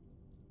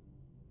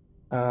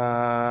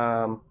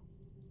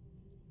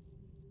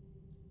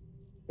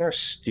 There's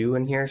stew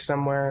in here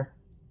somewhere.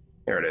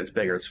 Here it is.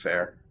 Beggar's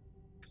fare.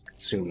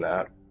 Consume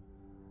that.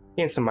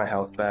 Gain some of my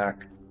health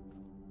back.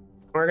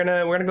 We're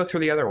gonna go through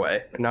the other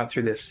way, and not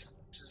through this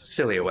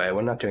silly way.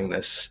 We're not doing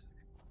this.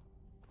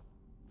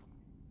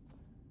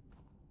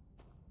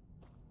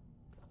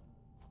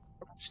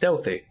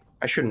 Stealthy.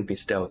 I shouldn't be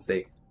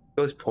stealthy.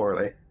 Goes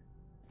poorly.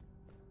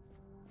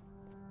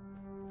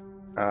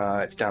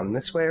 It's down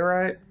this way,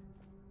 right?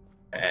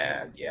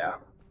 And yeah,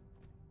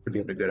 should be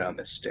able to go down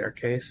this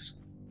staircase.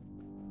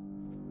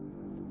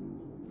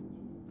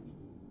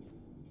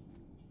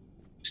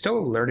 Still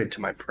alerted to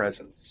my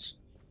presence.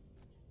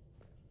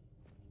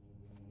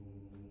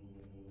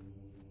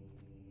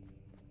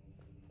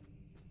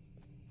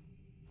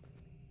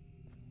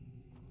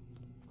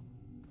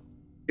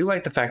 I do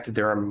like the fact that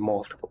there are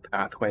multiple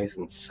pathways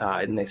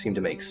inside, and they seem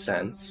to make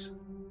sense.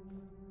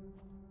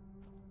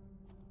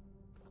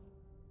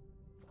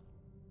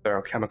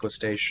 Chemical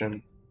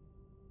station.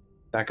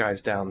 That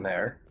guy's down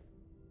there.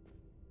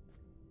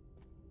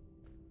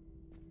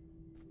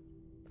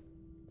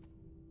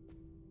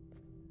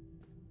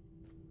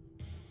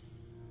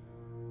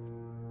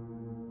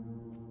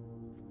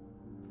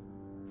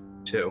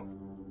 Two.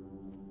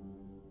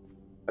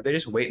 Are they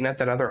just waiting at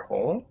that other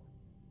hole?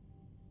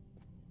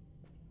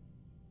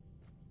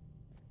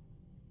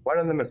 One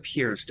of them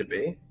appears to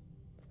be.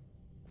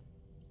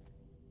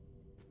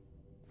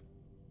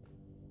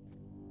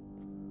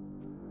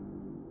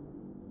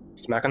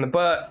 Smack on the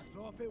butt.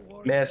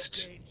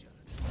 Missed.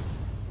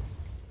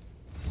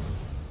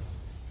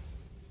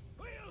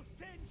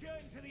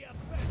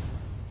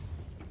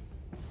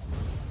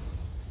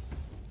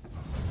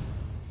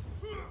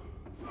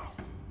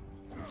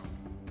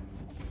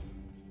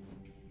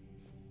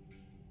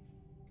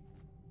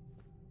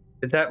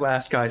 Did that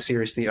last guy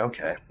seriously?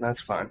 Okay,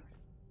 that's fine.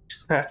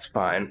 That's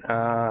fine.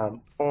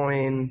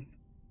 Coin.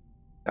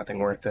 Nothing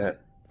worth it.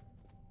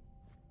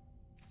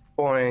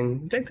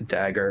 Coin. Take the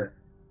dagger.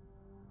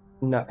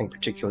 Nothing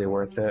particularly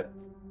worth it.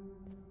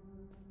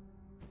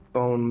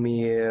 Bone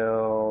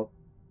meal.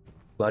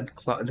 Blood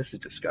clot. This is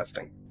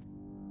disgusting.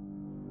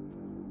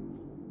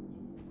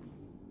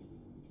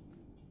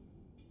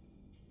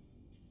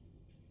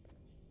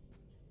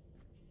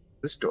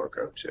 This door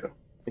go to?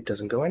 It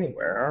doesn't go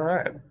anywhere. All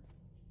right.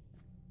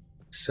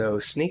 So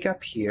sneak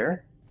up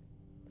here.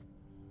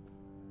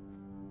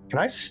 Can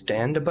I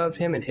stand above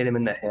him and hit him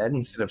in the head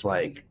instead of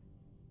like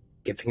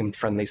giving him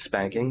friendly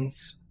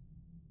spankings?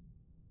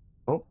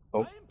 Oh,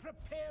 oh. I'm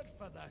prepared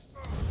for this.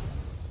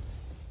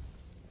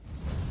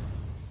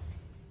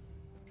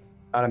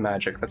 Out of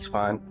magic, that's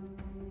fine.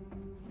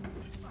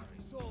 My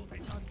resolve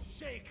is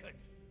unshaken.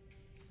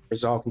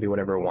 Resolve can be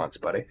whatever it wants,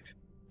 buddy.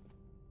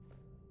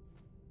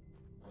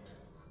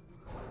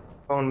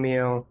 Bone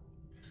meal.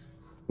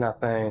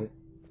 Nothing.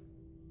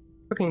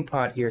 Cooking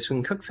pot here, so we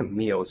can cook some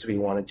meals if we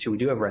wanted to. We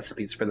do have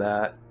recipes for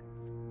that.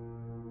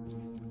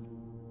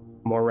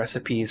 More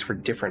recipes for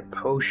different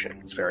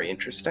potions. Very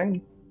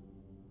interesting.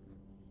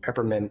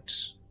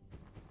 Peppermint.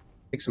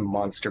 Take some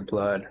monster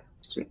blood.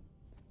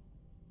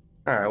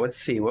 Alright, let's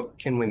see. What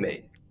can we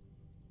make?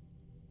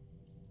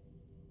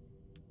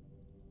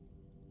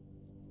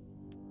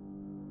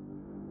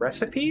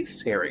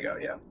 Recipes? Here we go,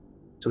 yeah.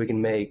 So we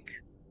can make...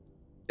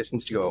 This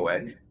needs to go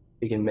away.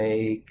 We can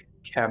make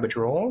cabbage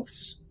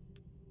rolls.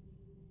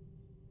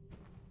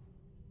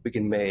 We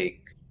can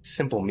make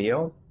simple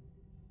meal.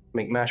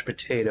 Make mashed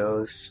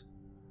potatoes.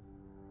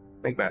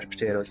 Make mashed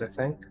potatoes, I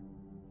think.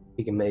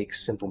 We can make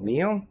simple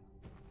meal.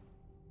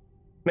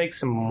 Make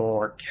some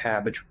more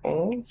cabbage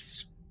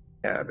rolls.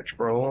 Cabbage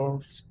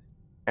rolls.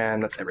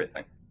 And that's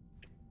everything.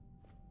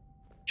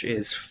 Which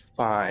is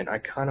fine. I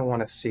kind of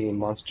want to see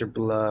monster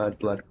blood,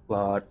 blood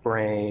clot,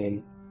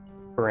 brain,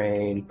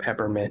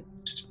 peppermint,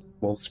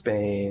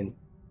 wolfsbane.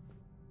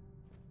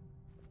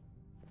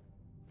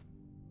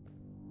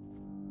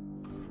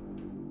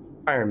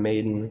 Iron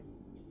Maiden.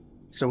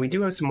 So we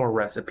do have some more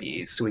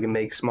recipes, so we can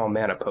make small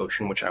mana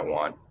potion, which I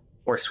want.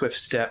 Or swift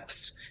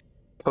steps,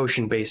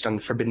 potion based on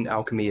the forbidden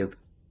alchemy of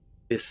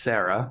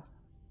Viscera,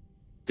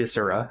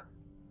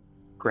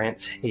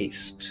 grants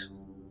haste.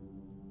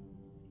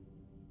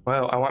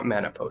 Well, I want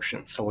mana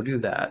potions, so we'll do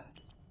that.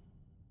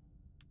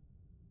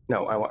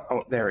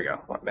 No, there we go.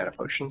 I want mana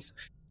potions.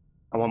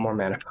 I want more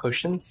mana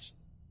potions.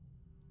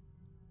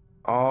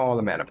 All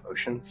the mana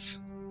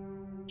potions.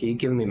 Keep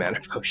giving me mana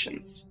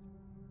potions.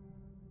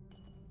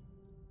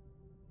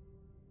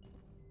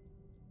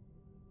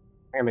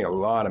 I'm gonna make a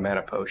lot of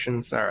mana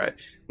potions. Alright.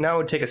 Now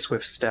we'll take a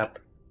swift step.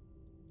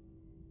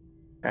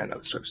 And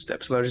another swift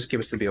step. So that'll just give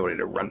us the ability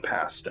to run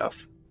past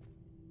stuff.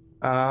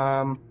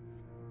 Now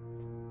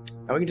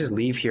we can just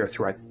leave here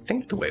through, I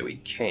think, the way we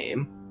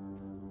came.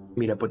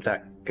 Meet up with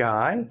that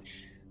guy.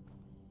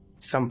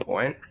 At some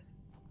point.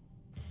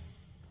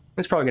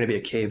 It's probably gonna be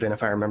a cave-in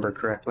if I remember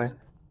correctly. Is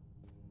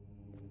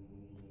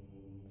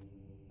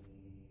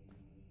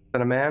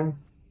that a man?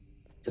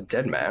 It's a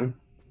dead man.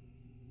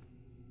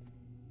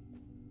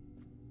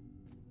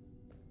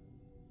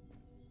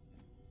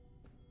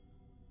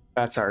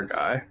 That's our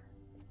guy,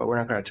 but we're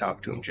not going to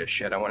talk to him just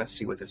yet. I want to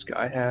see what this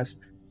guy has.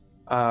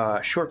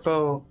 Short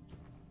bow.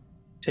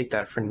 Take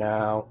that for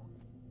now.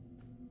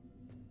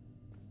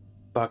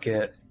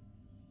 Bucket.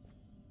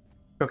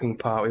 Cooking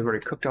pot. We've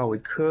already cooked all we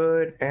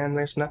could, and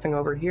there's nothing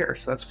over here,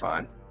 so that's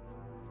fine.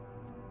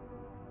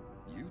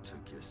 You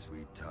took your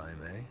sweet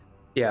time, eh?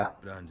 Yeah.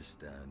 But I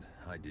understand.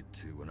 I did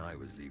too when I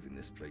was leaving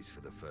this place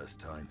for the first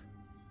time.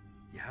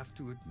 You have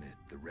to admit,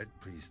 the Red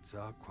Priests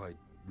are quite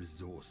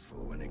resourceful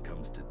when it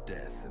comes to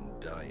death and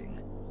dying.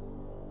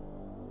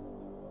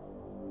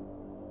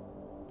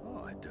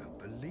 Oh, I don't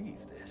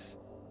believe this.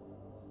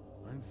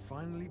 I'm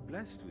finally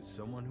blessed with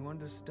someone who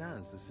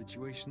understands the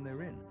situation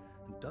they're in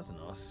and doesn't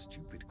ask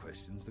stupid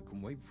questions that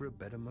can wait for a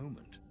better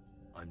moment.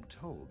 I'm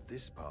told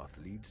this path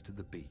leads to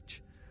the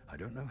beach. I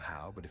don't know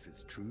how, but if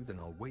it's true, then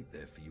I'll wait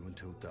there for you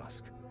until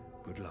dusk.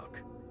 Good luck.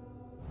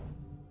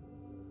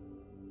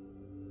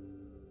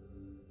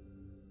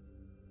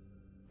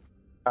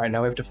 Alright,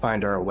 now we have to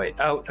find our way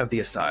out of the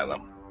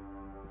asylum.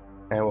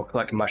 And we'll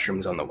collect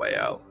mushrooms on the way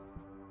out.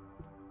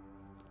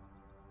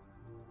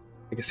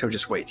 I guess he'll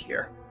just wait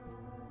here.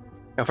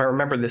 Now, if I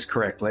remember this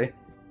correctly,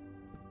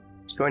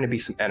 there's going to be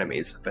some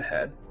enemies up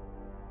ahead.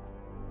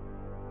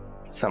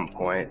 At some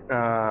point.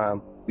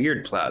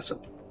 Weird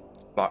plasm.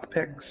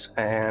 Lockpicks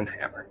and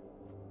hammer.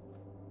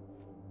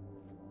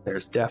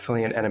 There's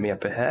definitely an enemy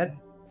up ahead.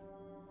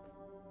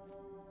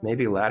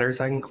 Maybe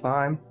ladders I can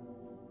climb.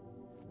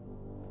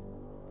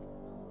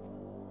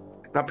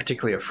 I'm not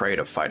particularly afraid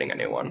of fighting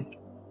anyone.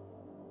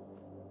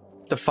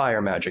 The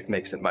fire magic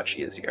makes it much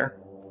easier.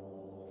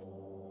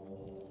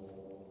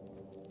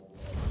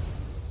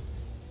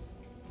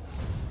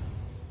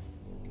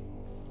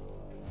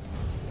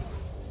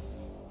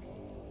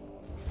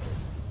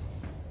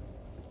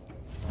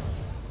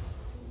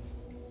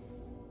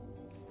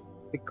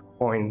 Big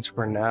coins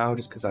for now,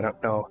 just because I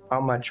don't know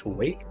how much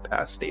weight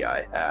capacity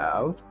I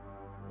have.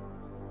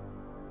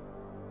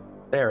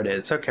 There it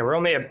is. Okay, we're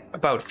only at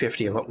about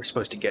 50 of what we're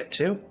supposed to get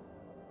to.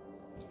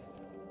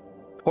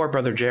 Poor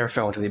brother Jer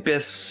fell into the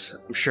abyss.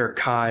 I'm sure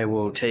Kai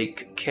will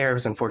take care of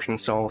his unfortunate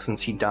soul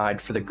since he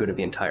died for the good of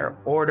the entire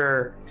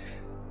order.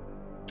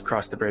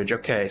 Cross the bridge.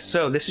 Okay,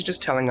 so this is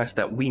just telling us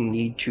that we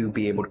need to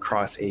be able to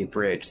cross a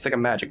bridge. It's like a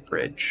magic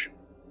bridge.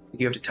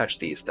 You have to touch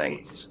these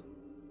things.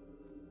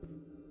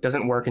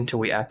 Doesn't work until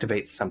we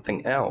activate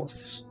something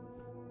else.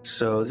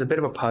 So it's a bit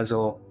of a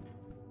puzzle.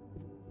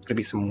 There's gonna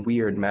be some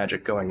weird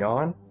magic going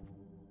on.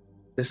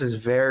 This is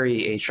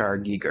very H.R.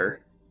 Giger.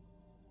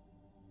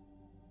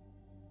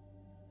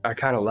 I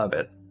kind of love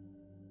it.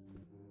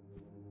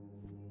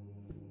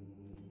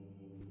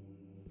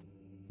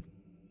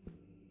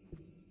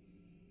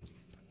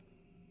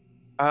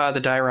 The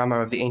diorama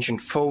of the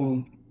ancient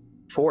Four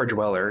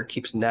Dweller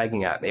keeps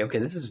nagging at me. Okay,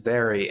 this is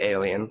very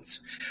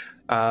Aliens.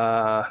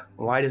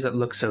 Why does it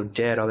look so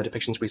dead? All the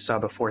depictions we saw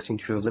before seem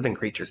to be living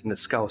creatures in the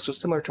skull, so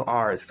similar to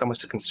ours. It's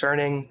almost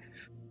concerning.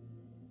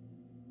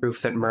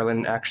 Proof that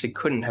Merlin actually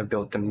couldn't have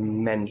built the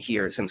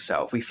menhirs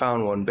himself. We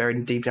found one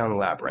buried deep down the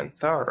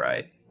labyrinth.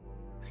 Alright.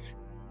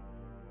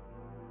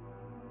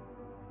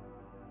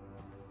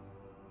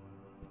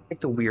 Take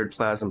the weird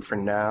plasm for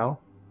now.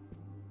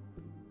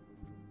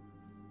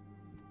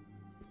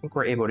 I think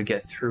we're able to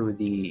get through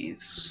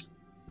these.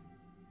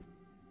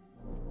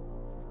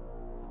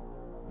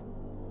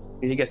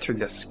 We need to get through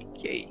this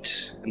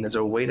gate, and there's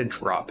a way to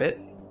drop it.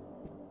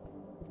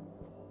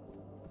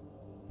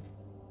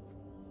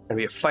 Gonna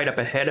be a fight up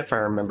ahead if I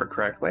remember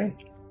correctly.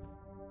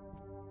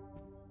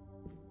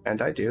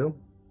 And I do.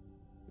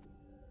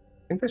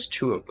 I think there's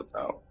 2 of them,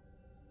 though.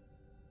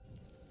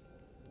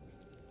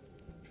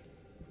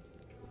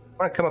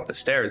 I want to come up the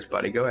stairs,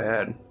 buddy. Go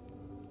ahead.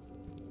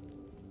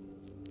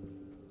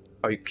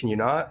 Oh, can you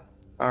not?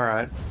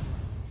 Alright.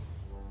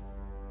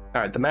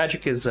 Alright, the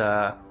magic is,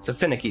 it's a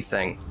finicky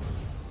thing.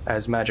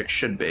 As magic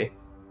should be.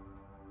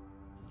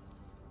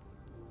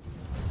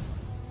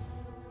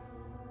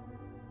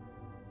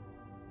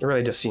 It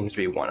really just seems to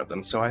be one of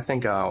them, so I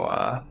think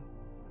I'll,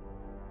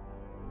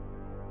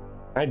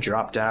 I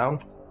drop down.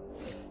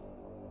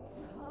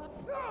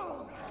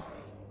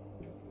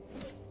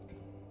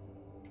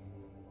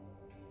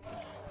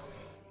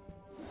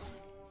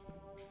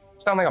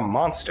 Sound like a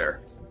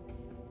monster.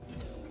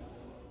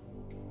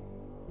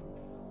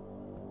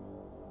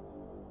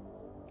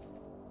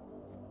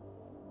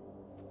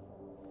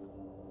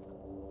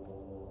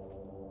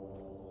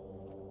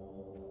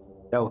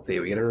 Stealthy,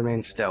 we gotta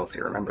remain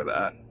stealthy, remember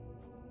that.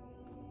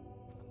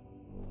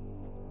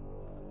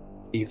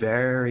 Be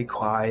very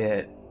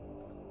quiet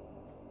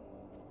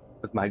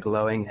with my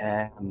glowing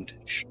hand.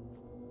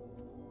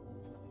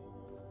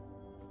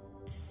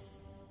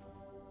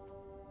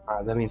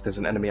 That means there's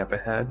an enemy up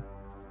ahead.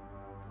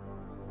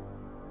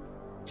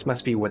 This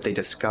must be what they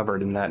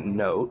discovered in that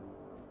note.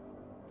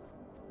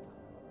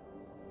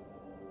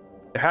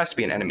 There has to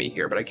be an enemy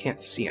here, but I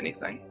can't see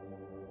anything.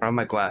 I don't have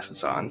my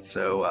glasses on,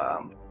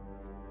 so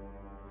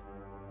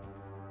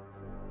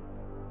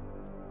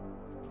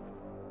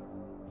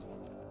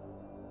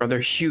Brother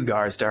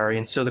Hugar's diary,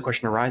 and so the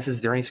question arises,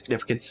 is there any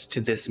significance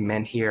to this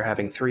men here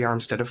having 3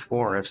 arms instead of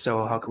 4? If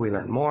so, how can we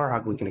learn more? How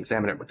can we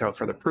examine it without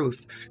further proof?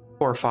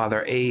 Poor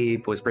Father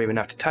Abe was brave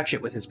enough to touch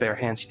it with his bare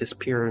hands. He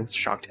disappeared and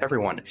shocked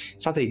everyone.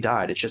 It's not that he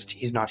died, it's just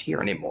he's not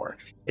here anymore.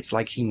 It's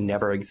like he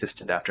never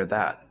existed after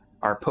that.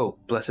 Our Pope,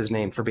 bless his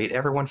name, forbade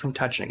everyone from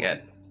touching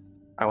it.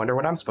 I wonder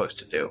what I'm supposed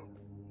to do.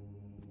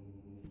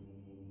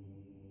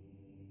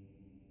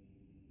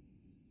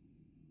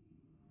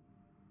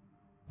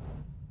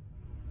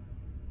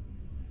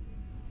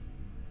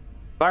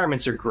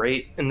 Environments are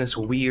great in this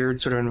weird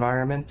sort of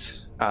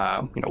environment.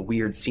 You know,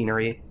 weird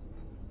scenery.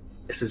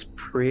 This is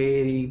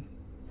pretty...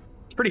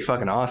 It's pretty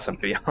fucking awesome,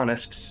 to be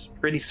honest.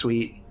 Pretty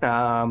sweet.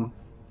 Hold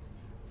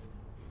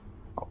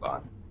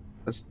on.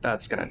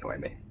 That's gonna annoy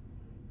me.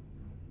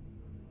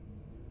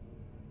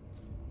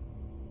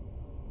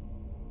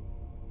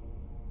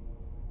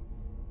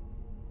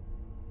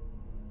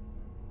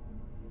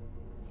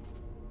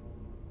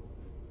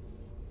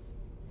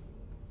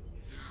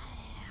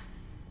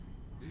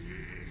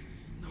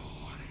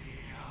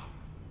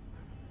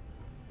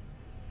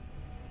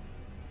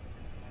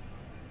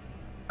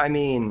 I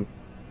mean,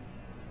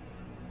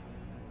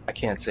 I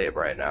can't say it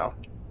right now.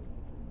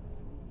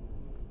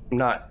 I'm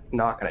not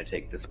gonna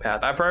take this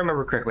path. If I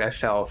remember correctly, I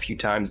fell a few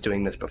times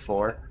doing this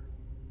before.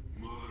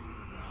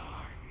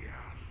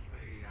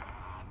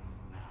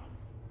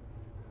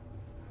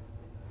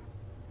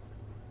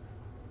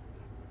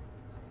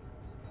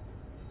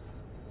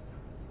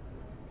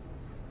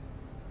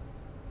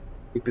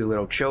 Creepy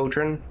little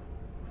children.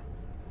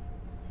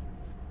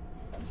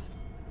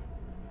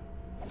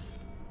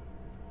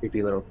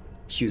 Creepy little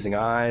accusing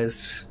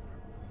eyes.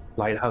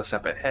 Lighthouse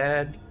up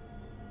ahead.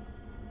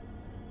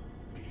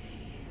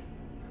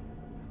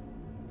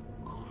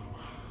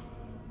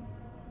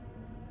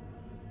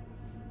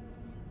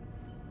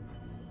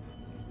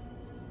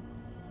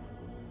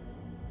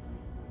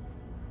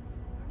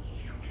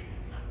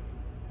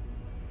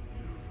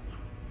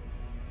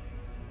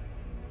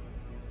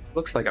 This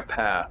looks like a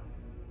path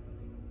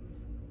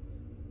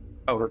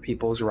over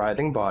people's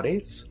writhing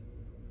bodies.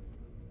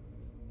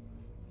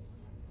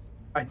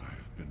 I've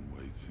been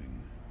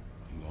waiting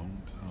a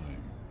long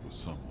time for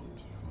someone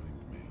to find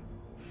me.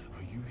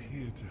 Are you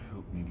here to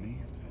help me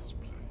leave this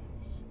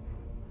place?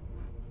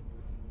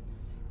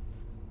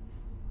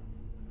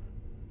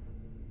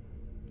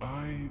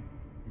 I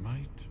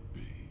might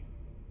be.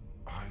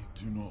 I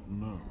do not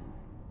know.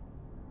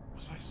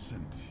 Was I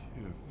sent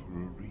here for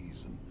a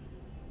reason?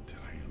 Did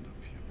I end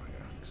up here by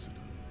accident?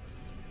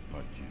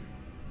 Like you?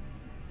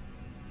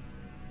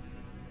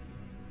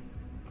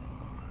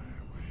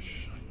 I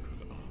wish I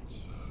could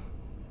answer.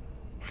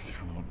 I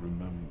cannot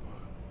remember.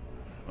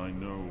 I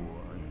know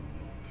I am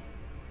not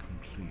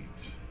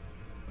complete.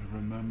 I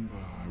remember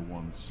I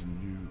once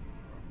knew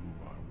who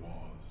I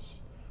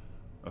was.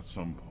 At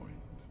some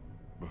point,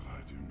 but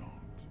I do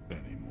not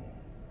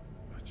anymore.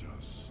 I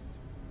just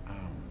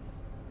am.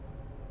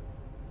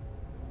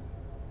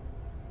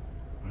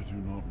 I do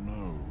not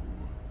know.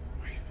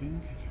 I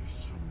think it is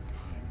some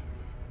kind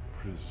of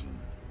prison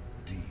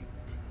deep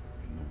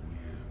in the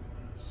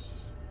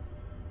weirdness.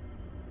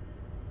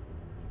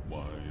 Why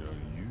are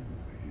you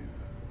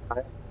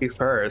here? You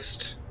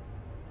first.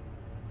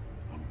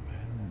 Are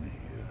men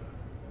here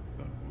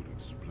that would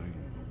explain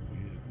the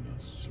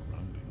weirdness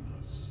surrounding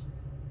us?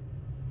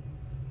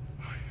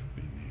 I've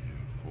been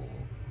here for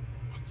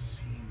what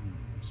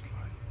seems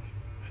like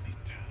an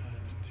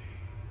eternity.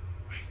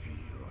 I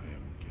feel I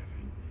am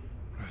getting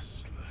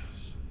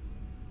restless.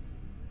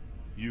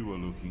 You are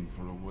looking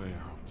for a way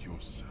out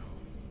yourself.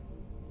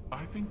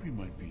 I think we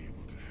might be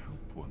able to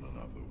help one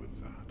another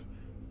with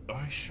that.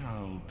 I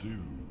shall do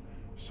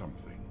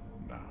something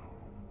now.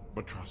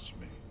 But trust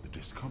me, the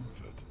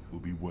discomfort will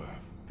be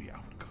worth the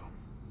outcome.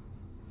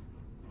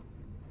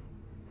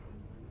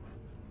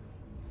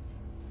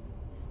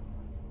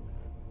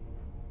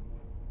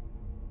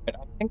 And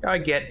I think I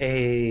get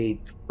a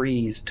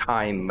freeze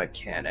time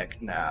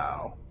mechanic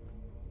now.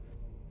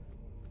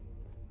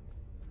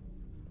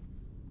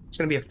 It's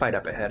going to be a fight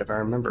up ahead if I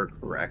remember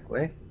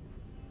correctly.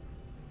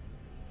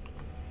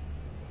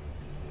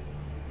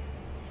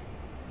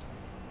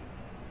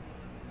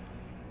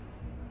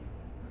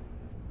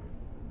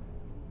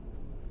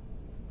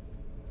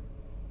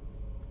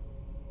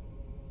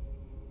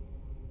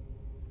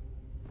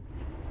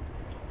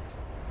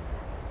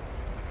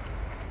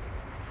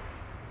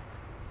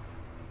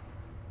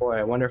 Boy,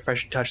 I wonder if I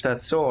should touch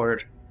that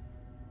sword.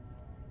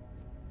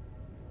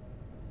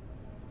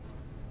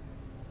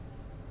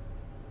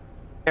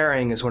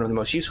 Parrying is one of the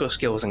most useful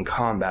skills in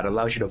combat. It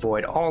allows you to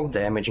avoid all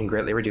damage and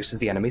greatly reduces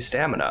the enemy's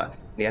stamina.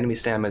 The enemy's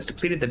stamina is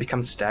depleted, they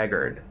become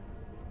staggered.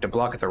 To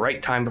block at the right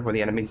time before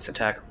the enemy's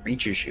attack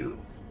reaches you.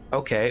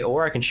 Okay,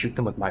 or I can shoot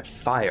them with my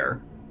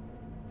fire.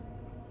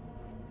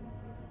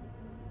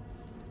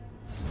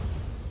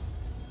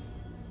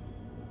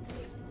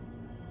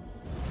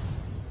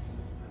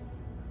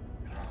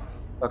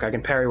 Look, I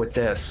can parry with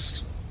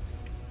this.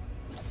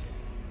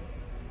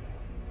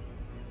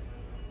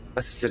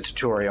 This is a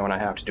tutorial and I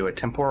have to do it.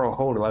 Temporal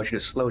hold allows you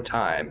to slow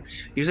time.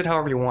 Use it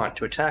however you want,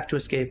 to attack, to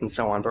escape, and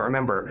so on. But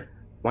remember,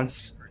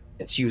 once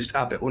it's used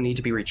up, it will need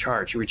to be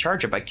recharged. You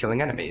recharge it by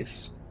killing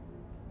enemies.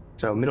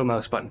 So middle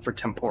mouse button for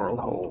temporal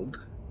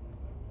hold.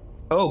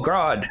 Oh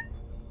god!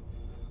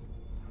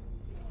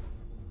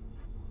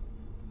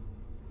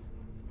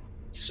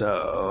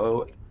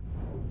 So...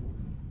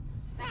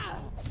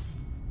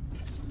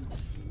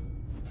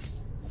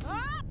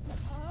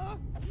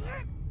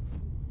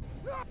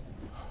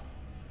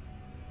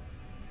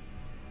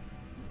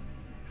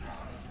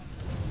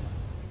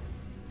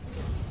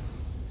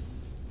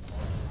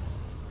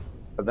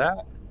 for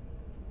that.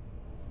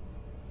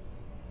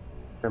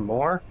 There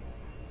more?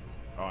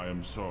 I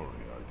am sorry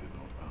I did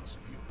not ask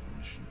for your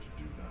permission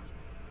to do that,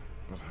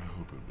 but I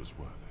hope it was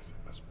worth it,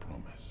 as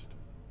promised.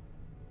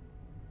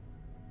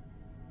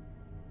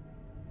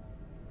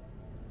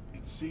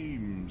 It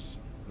seems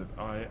that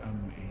I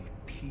am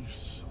a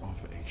piece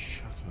of a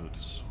shattered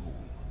soul,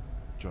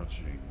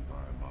 judging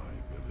by my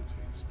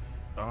abilities.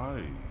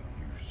 I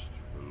used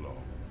to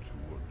belong to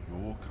what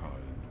your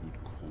kind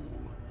would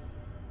call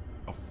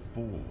a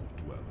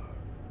four-dweller.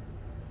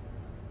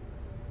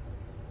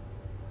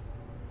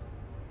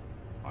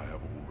 I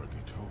have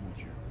already told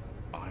you,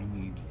 I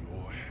need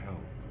your help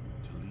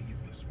to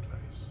leave this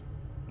place.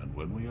 And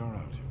when we are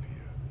out of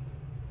here,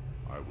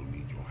 I will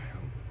need your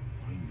help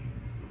finding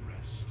the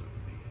rest of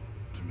me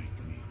to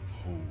make me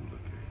whole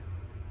again.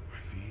 I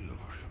feel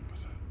I am but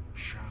a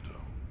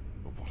shadow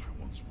of what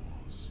I once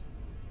was.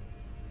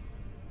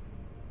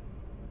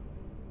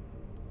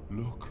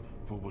 Look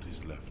for what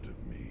is left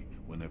of me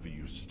whenever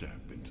you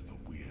step into the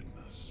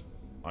weirdness.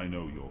 I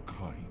know your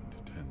kind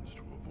tends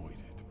to avoid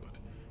it, but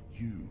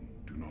you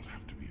do not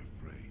have to be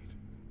afraid.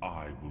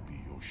 I will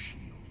be your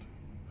shield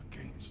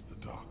against the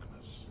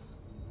darkness.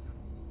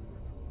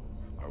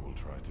 I will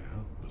try to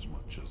help as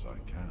much as I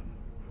can,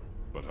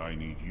 but I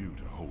need you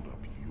to hold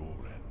up your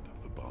end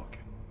of the bargain.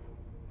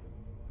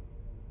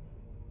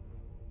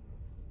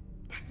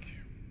 Thank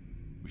you.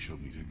 We shall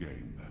meet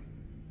again then.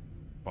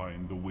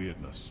 Find the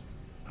weirdness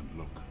and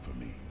look for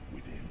me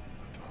within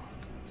the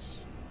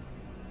darkness.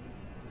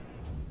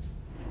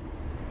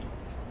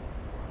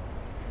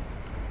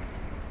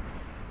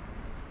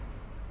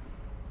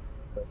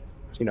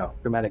 You know,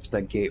 dramatic as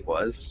that gate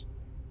was.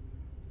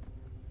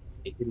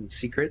 Hidden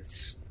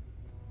secrets.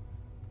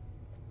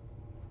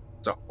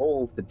 It's a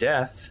hole to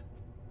death.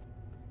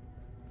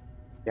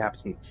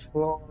 Gaps in the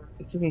floor.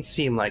 It doesn't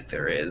seem like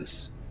there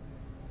is.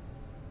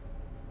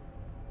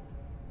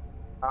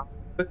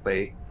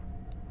 Quickly.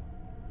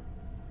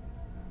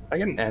 Did I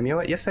get an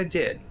amulet? Yes, I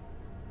did.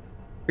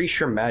 Increase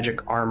your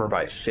magic armor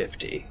by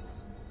 50.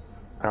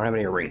 I don't have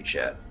any rings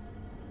yet.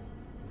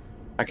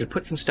 I could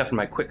put some stuff in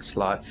my quick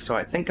slots, so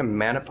I think a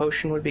mana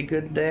potion would be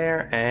good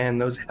there, and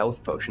those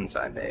health potions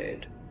I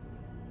made.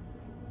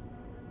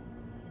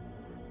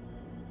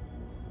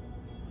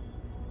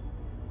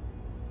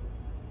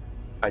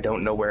 I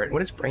don't know where it... What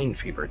does Brain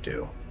Fever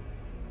do?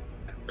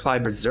 Apply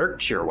Berserk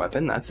to your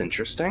weapon, that's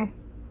interesting.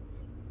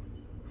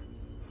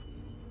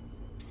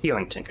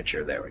 Healing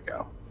Tincture, there we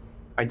go.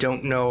 I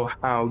don't know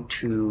how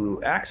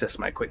to access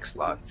my quick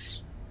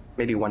slots.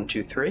 Maybe 1,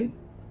 2, 3?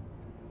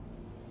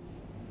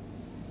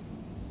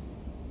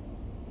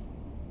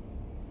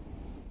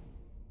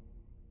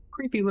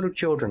 Creepy little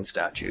children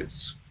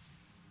statues.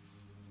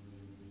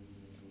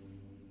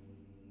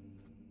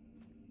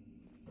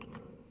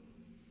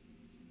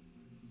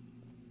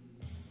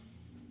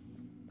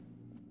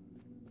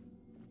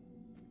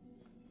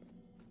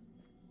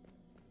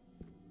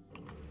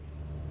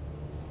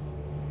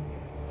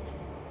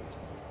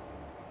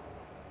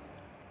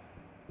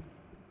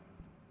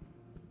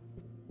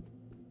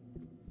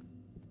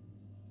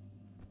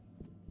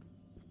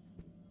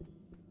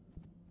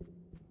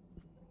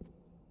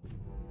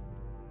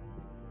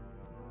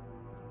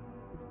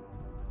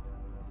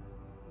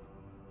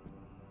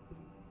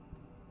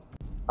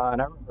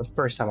 And I remember the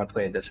first time I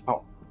played this,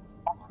 how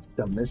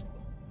awesome this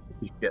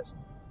is, just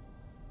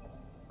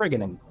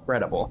friggin'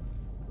 incredible.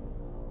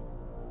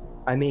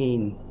 I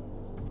mean,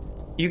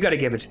 you got to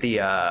give it to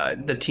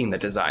the team that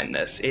designed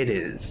this. It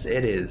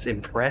is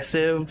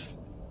impressive.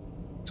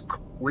 It's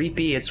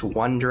creepy. It's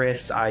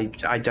wondrous. I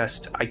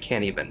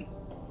can't even.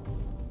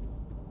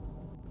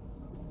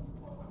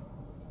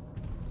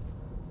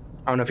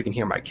 I don't know if you can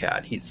hear my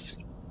cat. He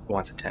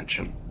wants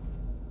attention,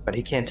 but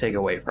he can't take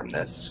away from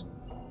this.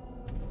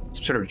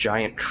 Some sort of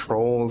giant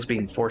trolls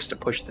being forced to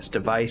push this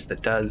device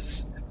that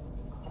does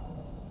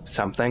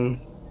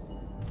something.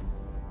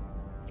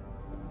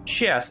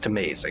 Just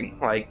amazing.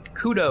 Like,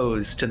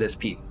 kudos to these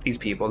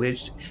people. They're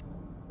just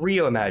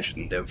real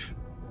imaginative.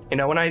 You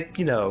know, when I,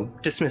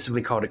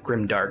 dismissively called it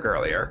Grimdark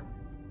earlier,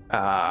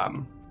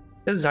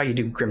 this is how you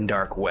do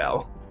Grimdark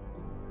well.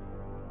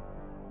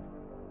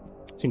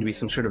 Seem to be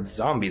some sort of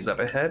zombies up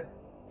ahead.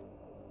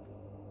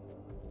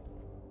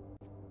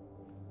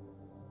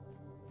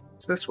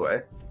 It's this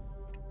way.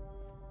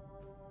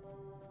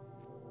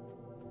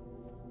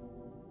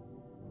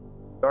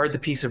 Guard the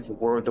peace of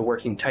the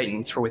working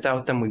titans, for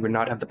without them we would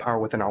not have the power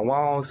within our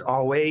walls.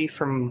 All way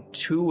from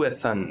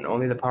Tuathan,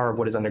 only the power of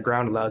what is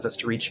underground allows us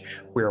to reach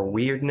where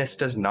weirdness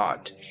does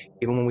not.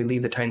 Even when we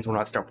leave, the titans will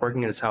not stop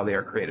working. It is how they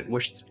are created.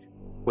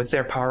 With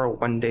their power,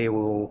 one day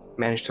we will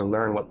manage to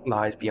learn what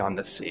lies beyond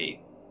the sea.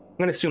 I'm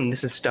going to assume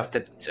this is stuff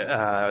that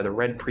the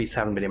red priests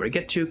haven't been able to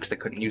get to because they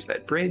couldn't use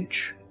that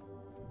bridge.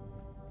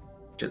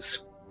 Which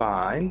is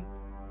fine.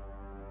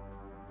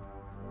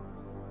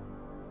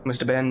 We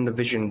must abandon the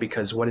vision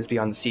because what is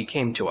beyond the sea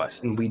came to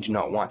us, and we do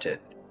not want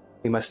it.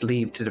 We must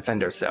leave to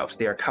defend ourselves.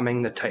 They are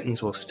coming, the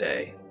titans will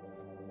stay.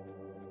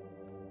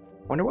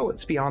 Wonder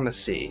what's beyond the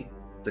sea.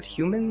 Is it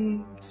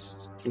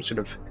humans? Some sort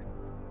of...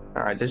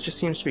 Alright, there just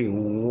seems to be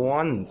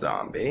one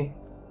zombie.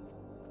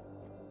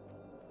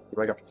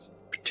 Like a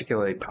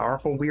particularly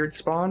powerful weird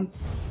spawn?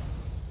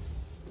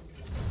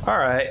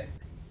 Alright.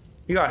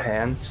 You got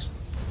hands.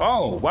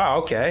 Oh, wow,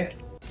 okay.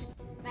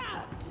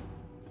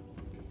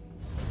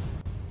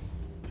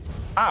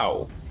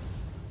 Ow.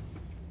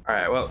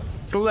 Alright, well,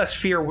 it's a little less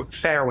fair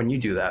when you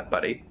do that,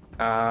 buddy.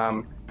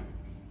 Oh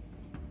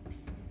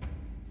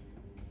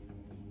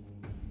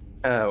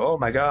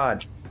my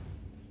god.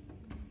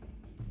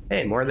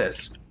 Hey, more of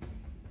this.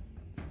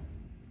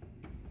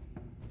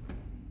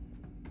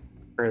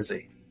 Where is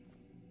he?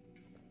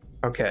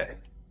 Okay.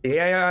 The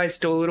AI is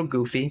still a little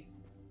goofy.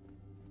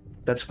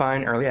 That's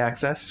fine. Early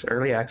access.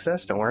 Early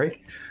access, don't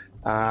worry.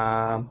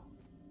 I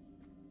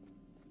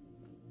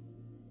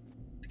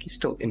think he's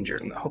still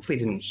injured, and hopefully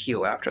he didn't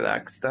heal after that,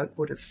 because that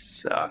would have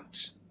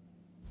sucked.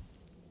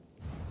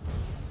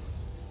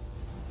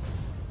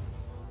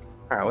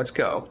 Alright, let's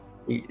go.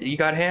 You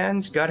got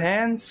hands? Got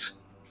hands?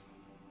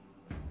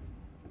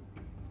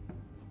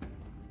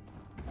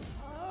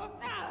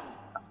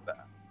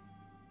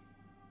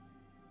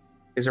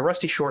 There's a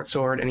rusty short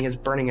sword, and he has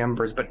burning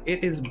embers, but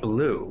it is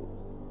blue.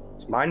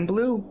 Is mine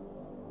blue?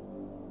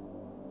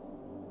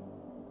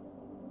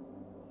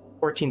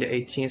 14 to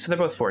 18, so they're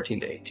both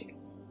 14 to 18.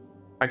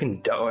 I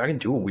can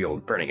dual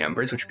wield burning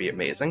embers, which would be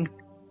amazing.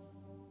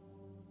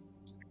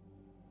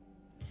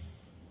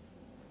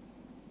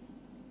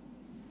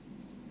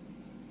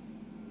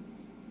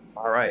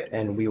 All right,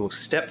 and we will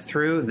step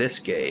through this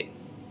gate.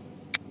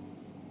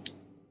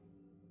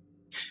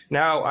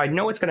 Now, I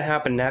know what's going to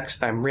happen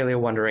next. I'm really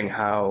wondering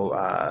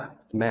how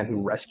the man who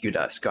rescued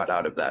us got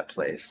out of that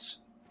place.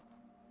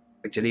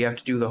 Like, did he have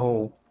to do the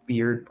whole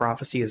weird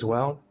prophecy as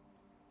well?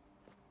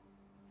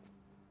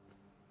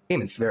 The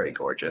game is very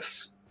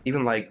gorgeous.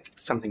 Even like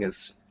something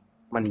as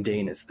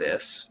mundane as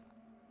this.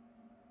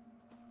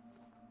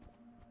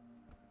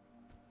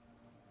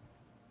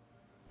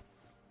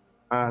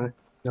 No,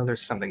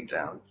 there's something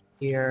down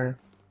here.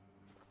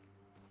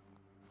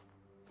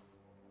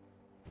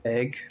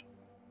 Egg.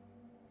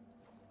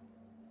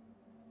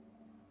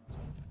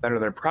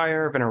 Venerable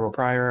Prior, Venerable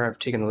Prior, I've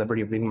taken the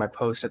liberty of leaving my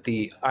post at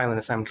the island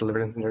asylum to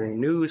deliver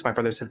news. My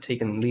brothers have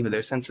taken leave of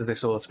their senses, their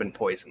souls have been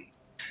poisoned.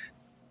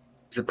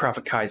 This is the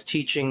Prophet Kai's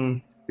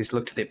teaching. Please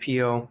look to the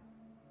appeal.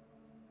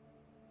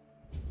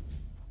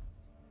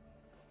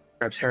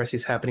 Perhaps heresy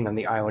is happening on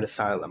the island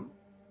asylum.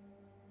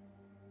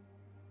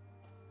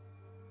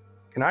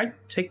 Can I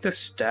take the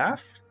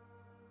staff?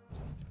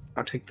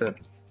 I'll take the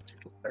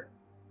letter.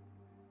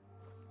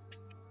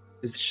 Is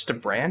this just a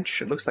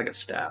branch? It looks like a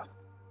staff.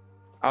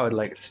 I would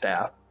like a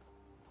staff.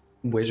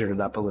 Wizard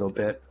it up a little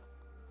bit.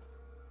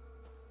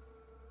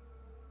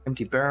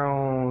 Empty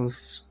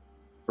barrels.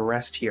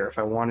 Rest here if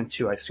I wanted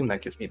to. I assume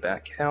that gives me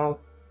back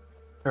health.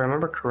 If I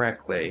remember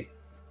correctly,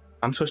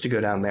 I'm supposed to go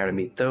down there to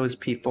meet those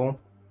people.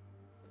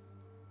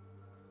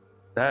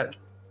 Is that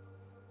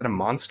a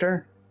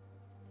monster?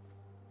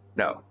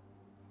 No.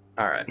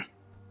 Alright.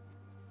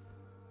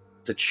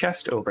 There's a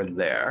chest over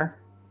there.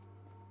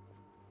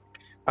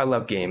 I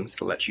love games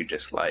that let you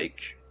just,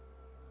 like,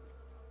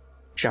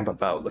 jump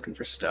about looking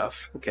for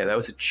stuff. Okay, that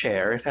was a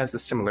chair. It has the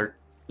similar,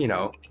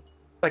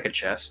 like a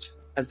chest.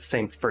 It has the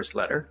same first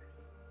letter.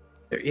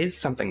 There is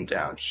something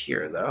down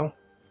here, though.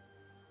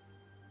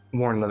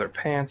 Worn leather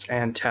pants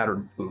and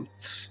tattered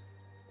boots.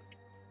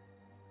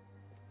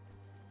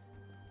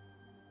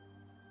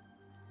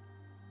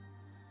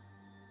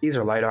 These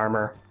are light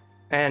armor.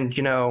 And,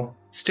 you know,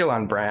 still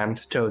on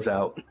brand, toes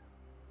out.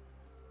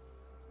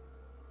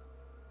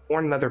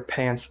 Worn leather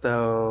pants,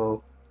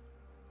 though.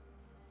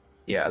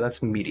 Yeah,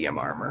 that's medium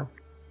armor.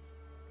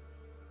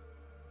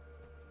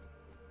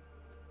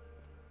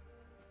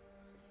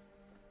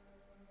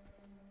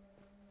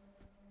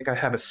 I think I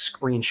have a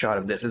screenshot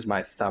of this as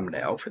my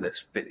thumbnail for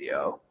this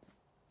video.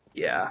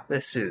 Yeah,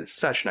 this is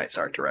such nice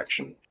art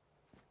direction.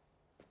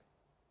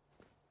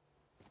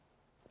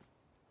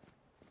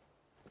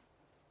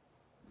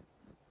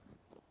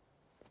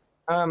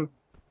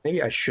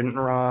 Maybe I shouldn't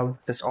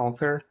rob this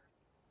altar.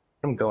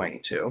 I'm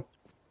going to.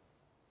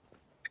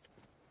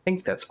 I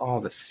think that's all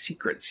the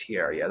secrets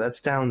here. Yeah, that's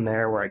down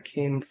there where I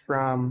came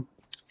from.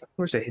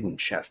 There's a hidden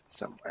chest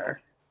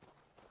somewhere.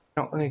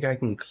 I don't think I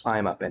can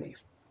climb up any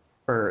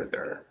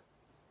further.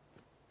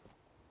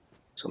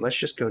 So let's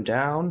just go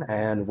down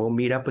and we'll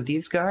meet up with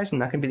these guys,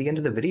 and that can be the end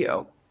of the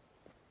video.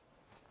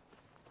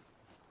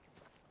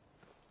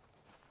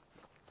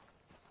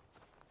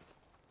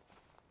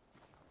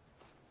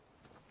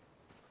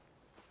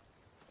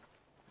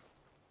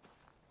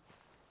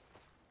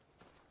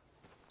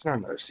 It's not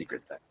another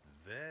secret thing.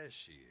 There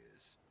she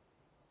is.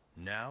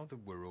 Now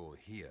that we're all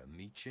here,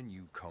 meet your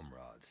new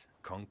comrades,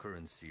 Conquer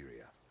and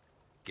Syria.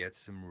 Get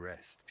some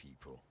rest,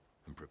 people,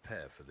 and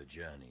prepare for the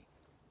journey.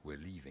 We're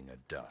leaving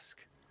at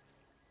dusk.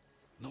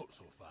 Not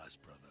so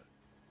fast, brother.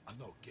 I'm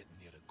not getting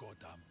near a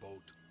goddamn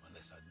boat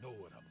unless I know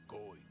where I'm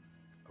going.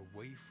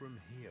 Away from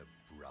here,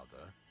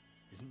 brother.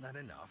 Isn't that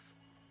enough?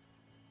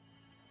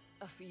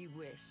 If you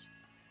wish.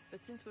 But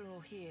since we're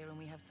all here and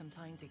we have some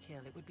time to kill,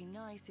 it would be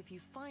nice if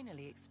you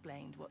finally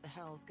explained what the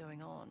hell's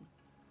going on.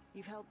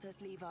 You've helped us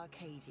leave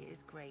Arcadia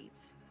is great.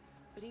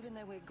 But even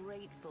though we're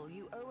grateful,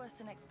 you owe us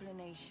an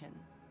explanation.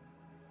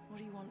 What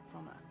do you want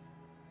from us?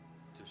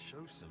 To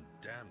show some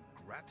damn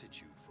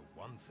gratitude for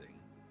one thing.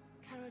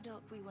 Caradoc,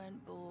 we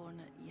weren't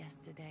born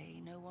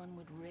yesterday. No one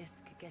would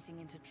risk getting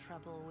into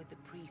trouble with the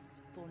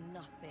priests for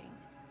nothing.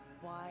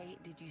 Why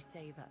did you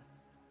save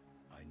us?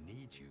 I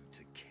need you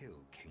to kill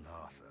King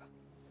Arthur.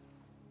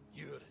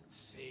 You're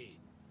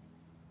insane.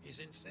 He's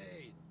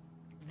insane.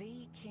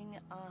 The King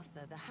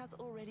Arthur that has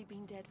already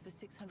been dead for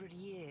 600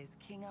 years.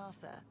 King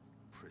Arthur.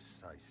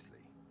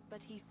 Precisely.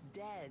 But he's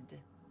dead.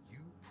 You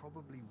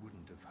probably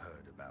wouldn't have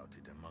heard about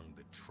it among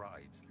the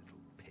tribe's little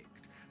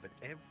picked, but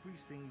every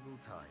single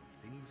time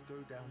things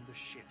go down the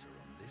shitter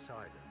on this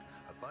island,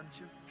 a bunch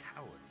of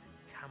cowards in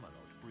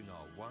Camelot bring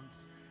our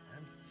once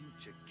and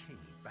future king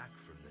back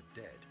from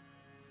the dead.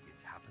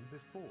 It's happened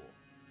before.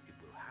 It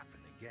will happen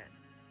again.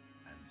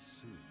 And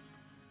soon.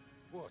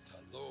 What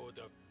a load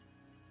of...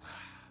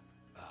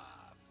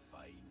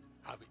 fine.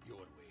 Have it your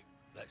way.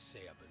 Let's say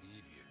I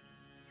believe you.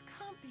 You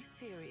can't be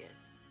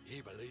serious.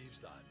 He believes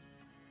that.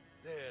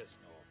 There's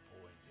no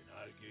point in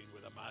arguing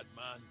with a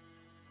madman.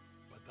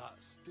 But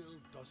that still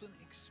doesn't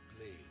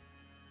explain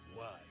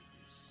why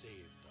you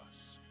saved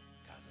us,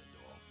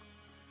 Caradoc.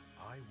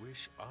 I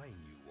wish I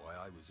knew why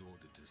I was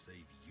ordered to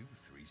save you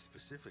three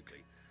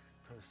specifically.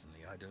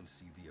 Personally, I don't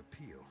see the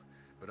appeal,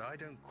 but I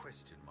don't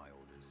question my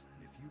orders,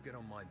 and if you get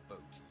on my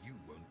boat, you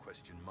won't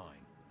question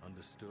mine.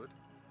 Understood?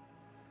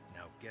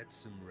 Now get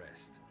some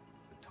rest.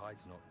 The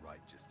tide's not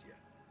right just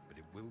yet, but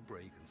it will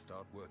break and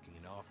start working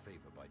in our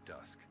favor by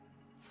dusk.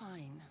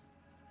 Fine.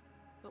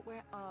 But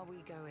where are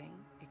we going,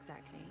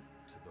 exactly?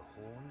 To the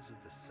Horns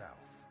of the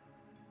South.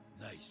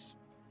 Nice.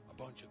 A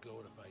bunch of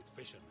glorified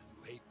fishermen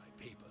who hate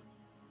my people.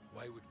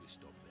 Why would we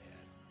stop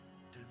there?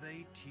 Do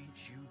they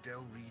teach you,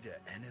 Del Rita,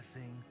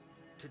 anything?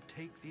 To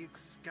take the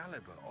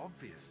Excalibur,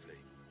 obviously.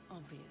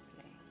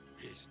 Obviously.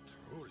 He's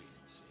truly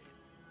insane.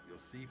 You'll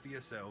see for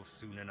yourselves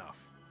soon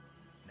enough.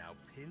 Now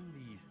pin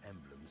these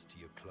emblems to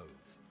your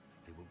clothes.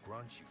 They will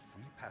grant you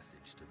free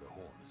passage to the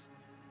Horns.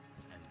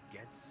 And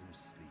get some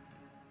sleep.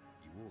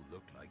 You all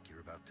look like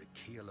you're about to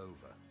keel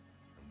over,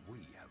 and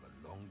we have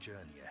a long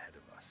journey ahead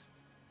of us.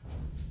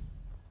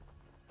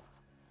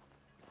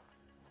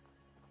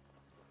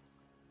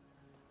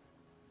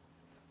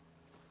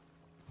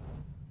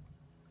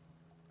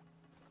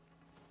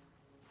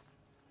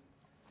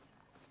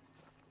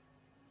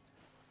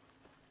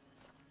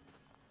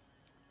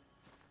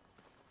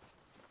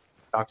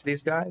 Talk to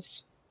these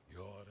guys.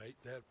 You all right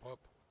there, pup?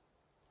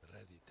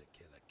 Ready to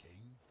kill a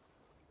king?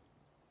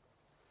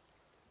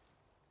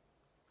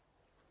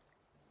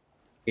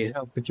 Need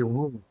help with your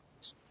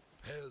wounds.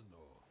 Hell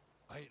no.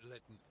 I ain't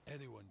letting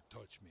anyone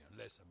touch me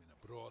unless I'm in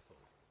a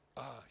brothel.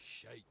 Ah,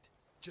 shite.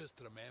 Just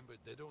remembered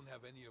they don't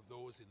have any of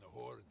those in the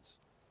Horns.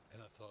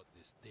 And I thought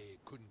this day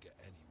couldn't get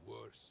any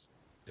worse.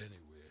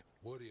 Anyway,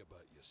 worry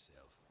about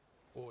yourself.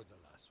 Or the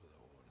lass with the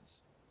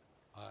horns.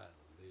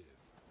 I'll live.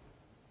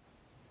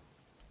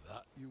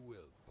 That you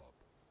will, pup.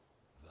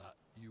 That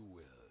you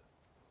will.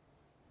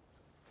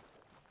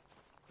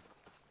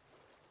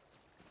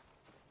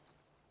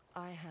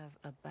 I have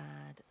a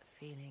bad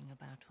feeling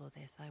about all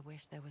this. I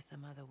wish there was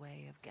some other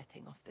way of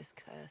getting off this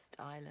cursed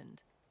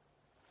island.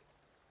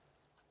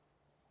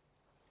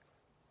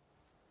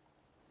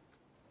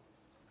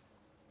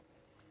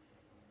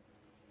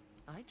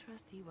 I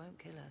trust he won't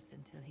kill us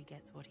until he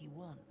gets what he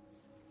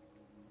wants.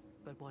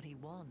 But what he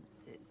wants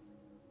is,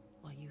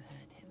 well, you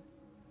heard him.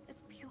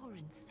 It's pure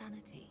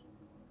insanity.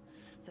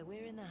 So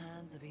we're in the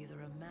hands of either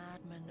a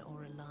madman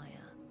or a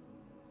liar.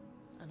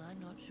 And I'm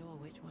not sure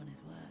which one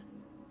is worse.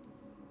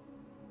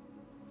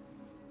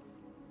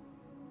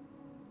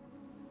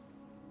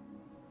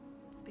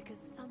 Because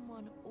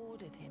someone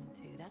ordered him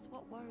to. That's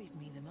what worries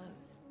me the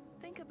most.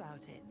 Think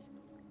about it.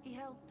 He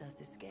helped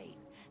us escape,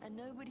 and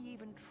nobody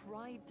even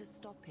tried to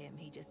stop him.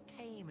 He just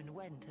came and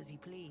went as he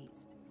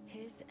pleased.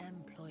 His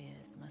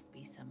employers must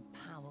be some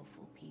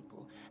powerful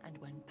people, and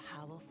when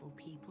powerful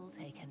people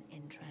take an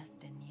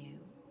interest in you,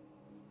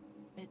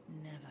 it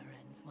never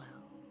ends well.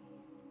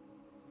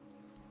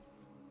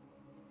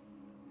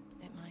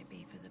 It might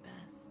be for the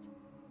best.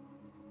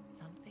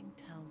 Something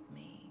tells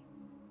me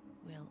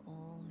we'll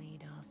all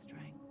need our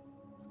strength.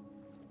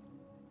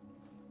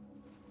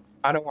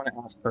 I don't want to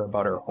ask her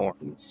about her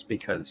horns,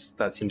 because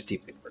that seems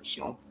deeply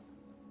personal.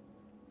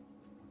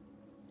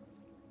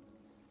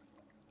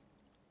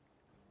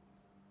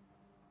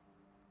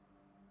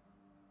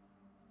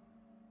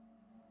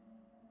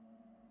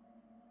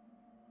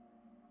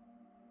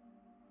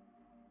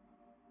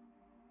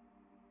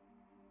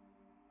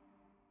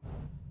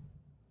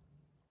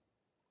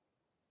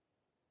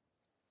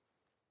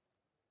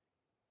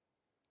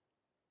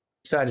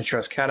 Decided to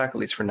trust Kadak, at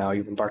least for now.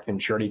 You've embarked on a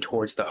journey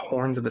towards the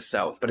Horns of the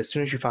South, but as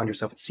soon as you found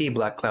yourself at sea,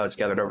 black clouds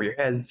gathered over your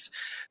heads,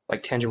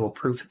 like tangible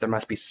proof that there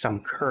must be some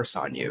curse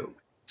on you.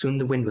 Soon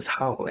the wind was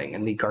howling,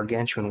 and the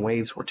gargantuan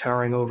waves were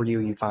towering over you,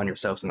 and you found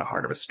yourselves in the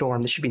heart of a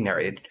storm. This should be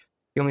narrated.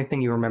 The only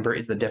thing you remember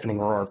is the deafening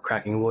roar of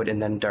cracking wood,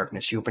 and then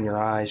darkness. You open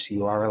your eyes,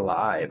 you are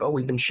alive. Oh,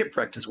 we've been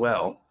shipwrecked as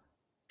well.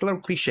 It's a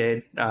little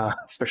cliched,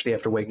 especially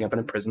after waking up in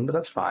a prison, but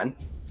that's fine.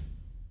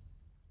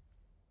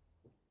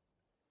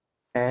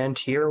 And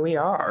here we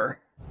are.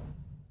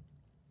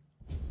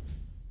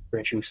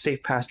 Grant you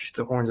safe passage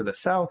to the Horns of the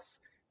South.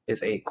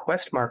 Is a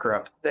quest marker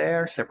up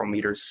there, several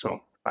meters,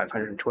 so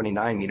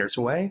 529 meters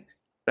away.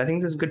 But I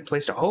think this is a good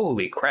place to...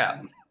 Holy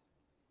crap!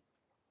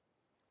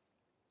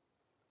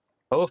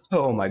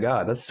 Oh my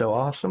god, that's so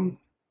awesome.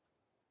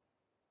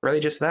 Really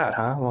just that,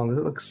 huh? Well,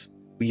 it looks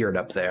weird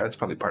up there. That's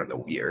probably part of the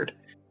weird.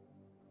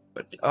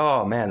 But,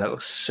 oh man, that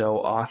looks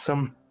so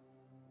awesome.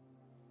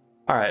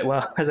 Alright,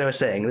 well, as I was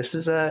saying, this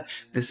is a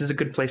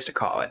good place to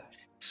call it.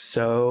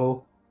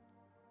 So,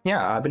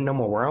 yeah, I've been No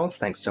More Worlds.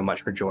 Thanks so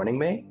much for joining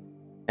me.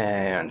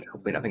 And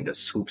hopefully nothing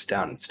just swoops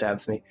down and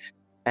stabs me.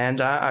 And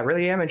I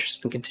really am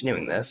interested in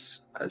continuing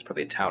this. There's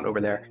probably a town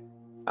over there.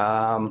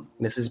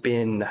 This has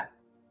been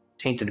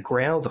Tainted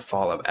Grail, The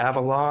Fall of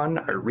Avalon.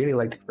 I really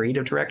like the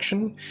creative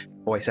direction.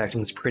 Voice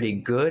acting is pretty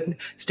good.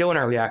 Still in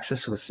early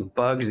access, so with some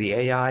bugs. The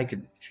AI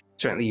could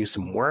certainly use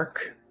some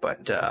work.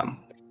 But,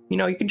 you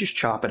know, you can just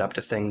chalk it up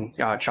to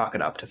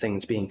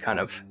things being kind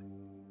of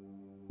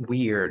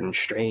weird and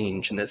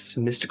strange in this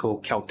mystical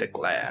Celtic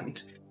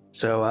land.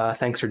 So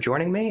thanks for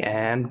joining me,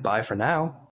 and bye for now.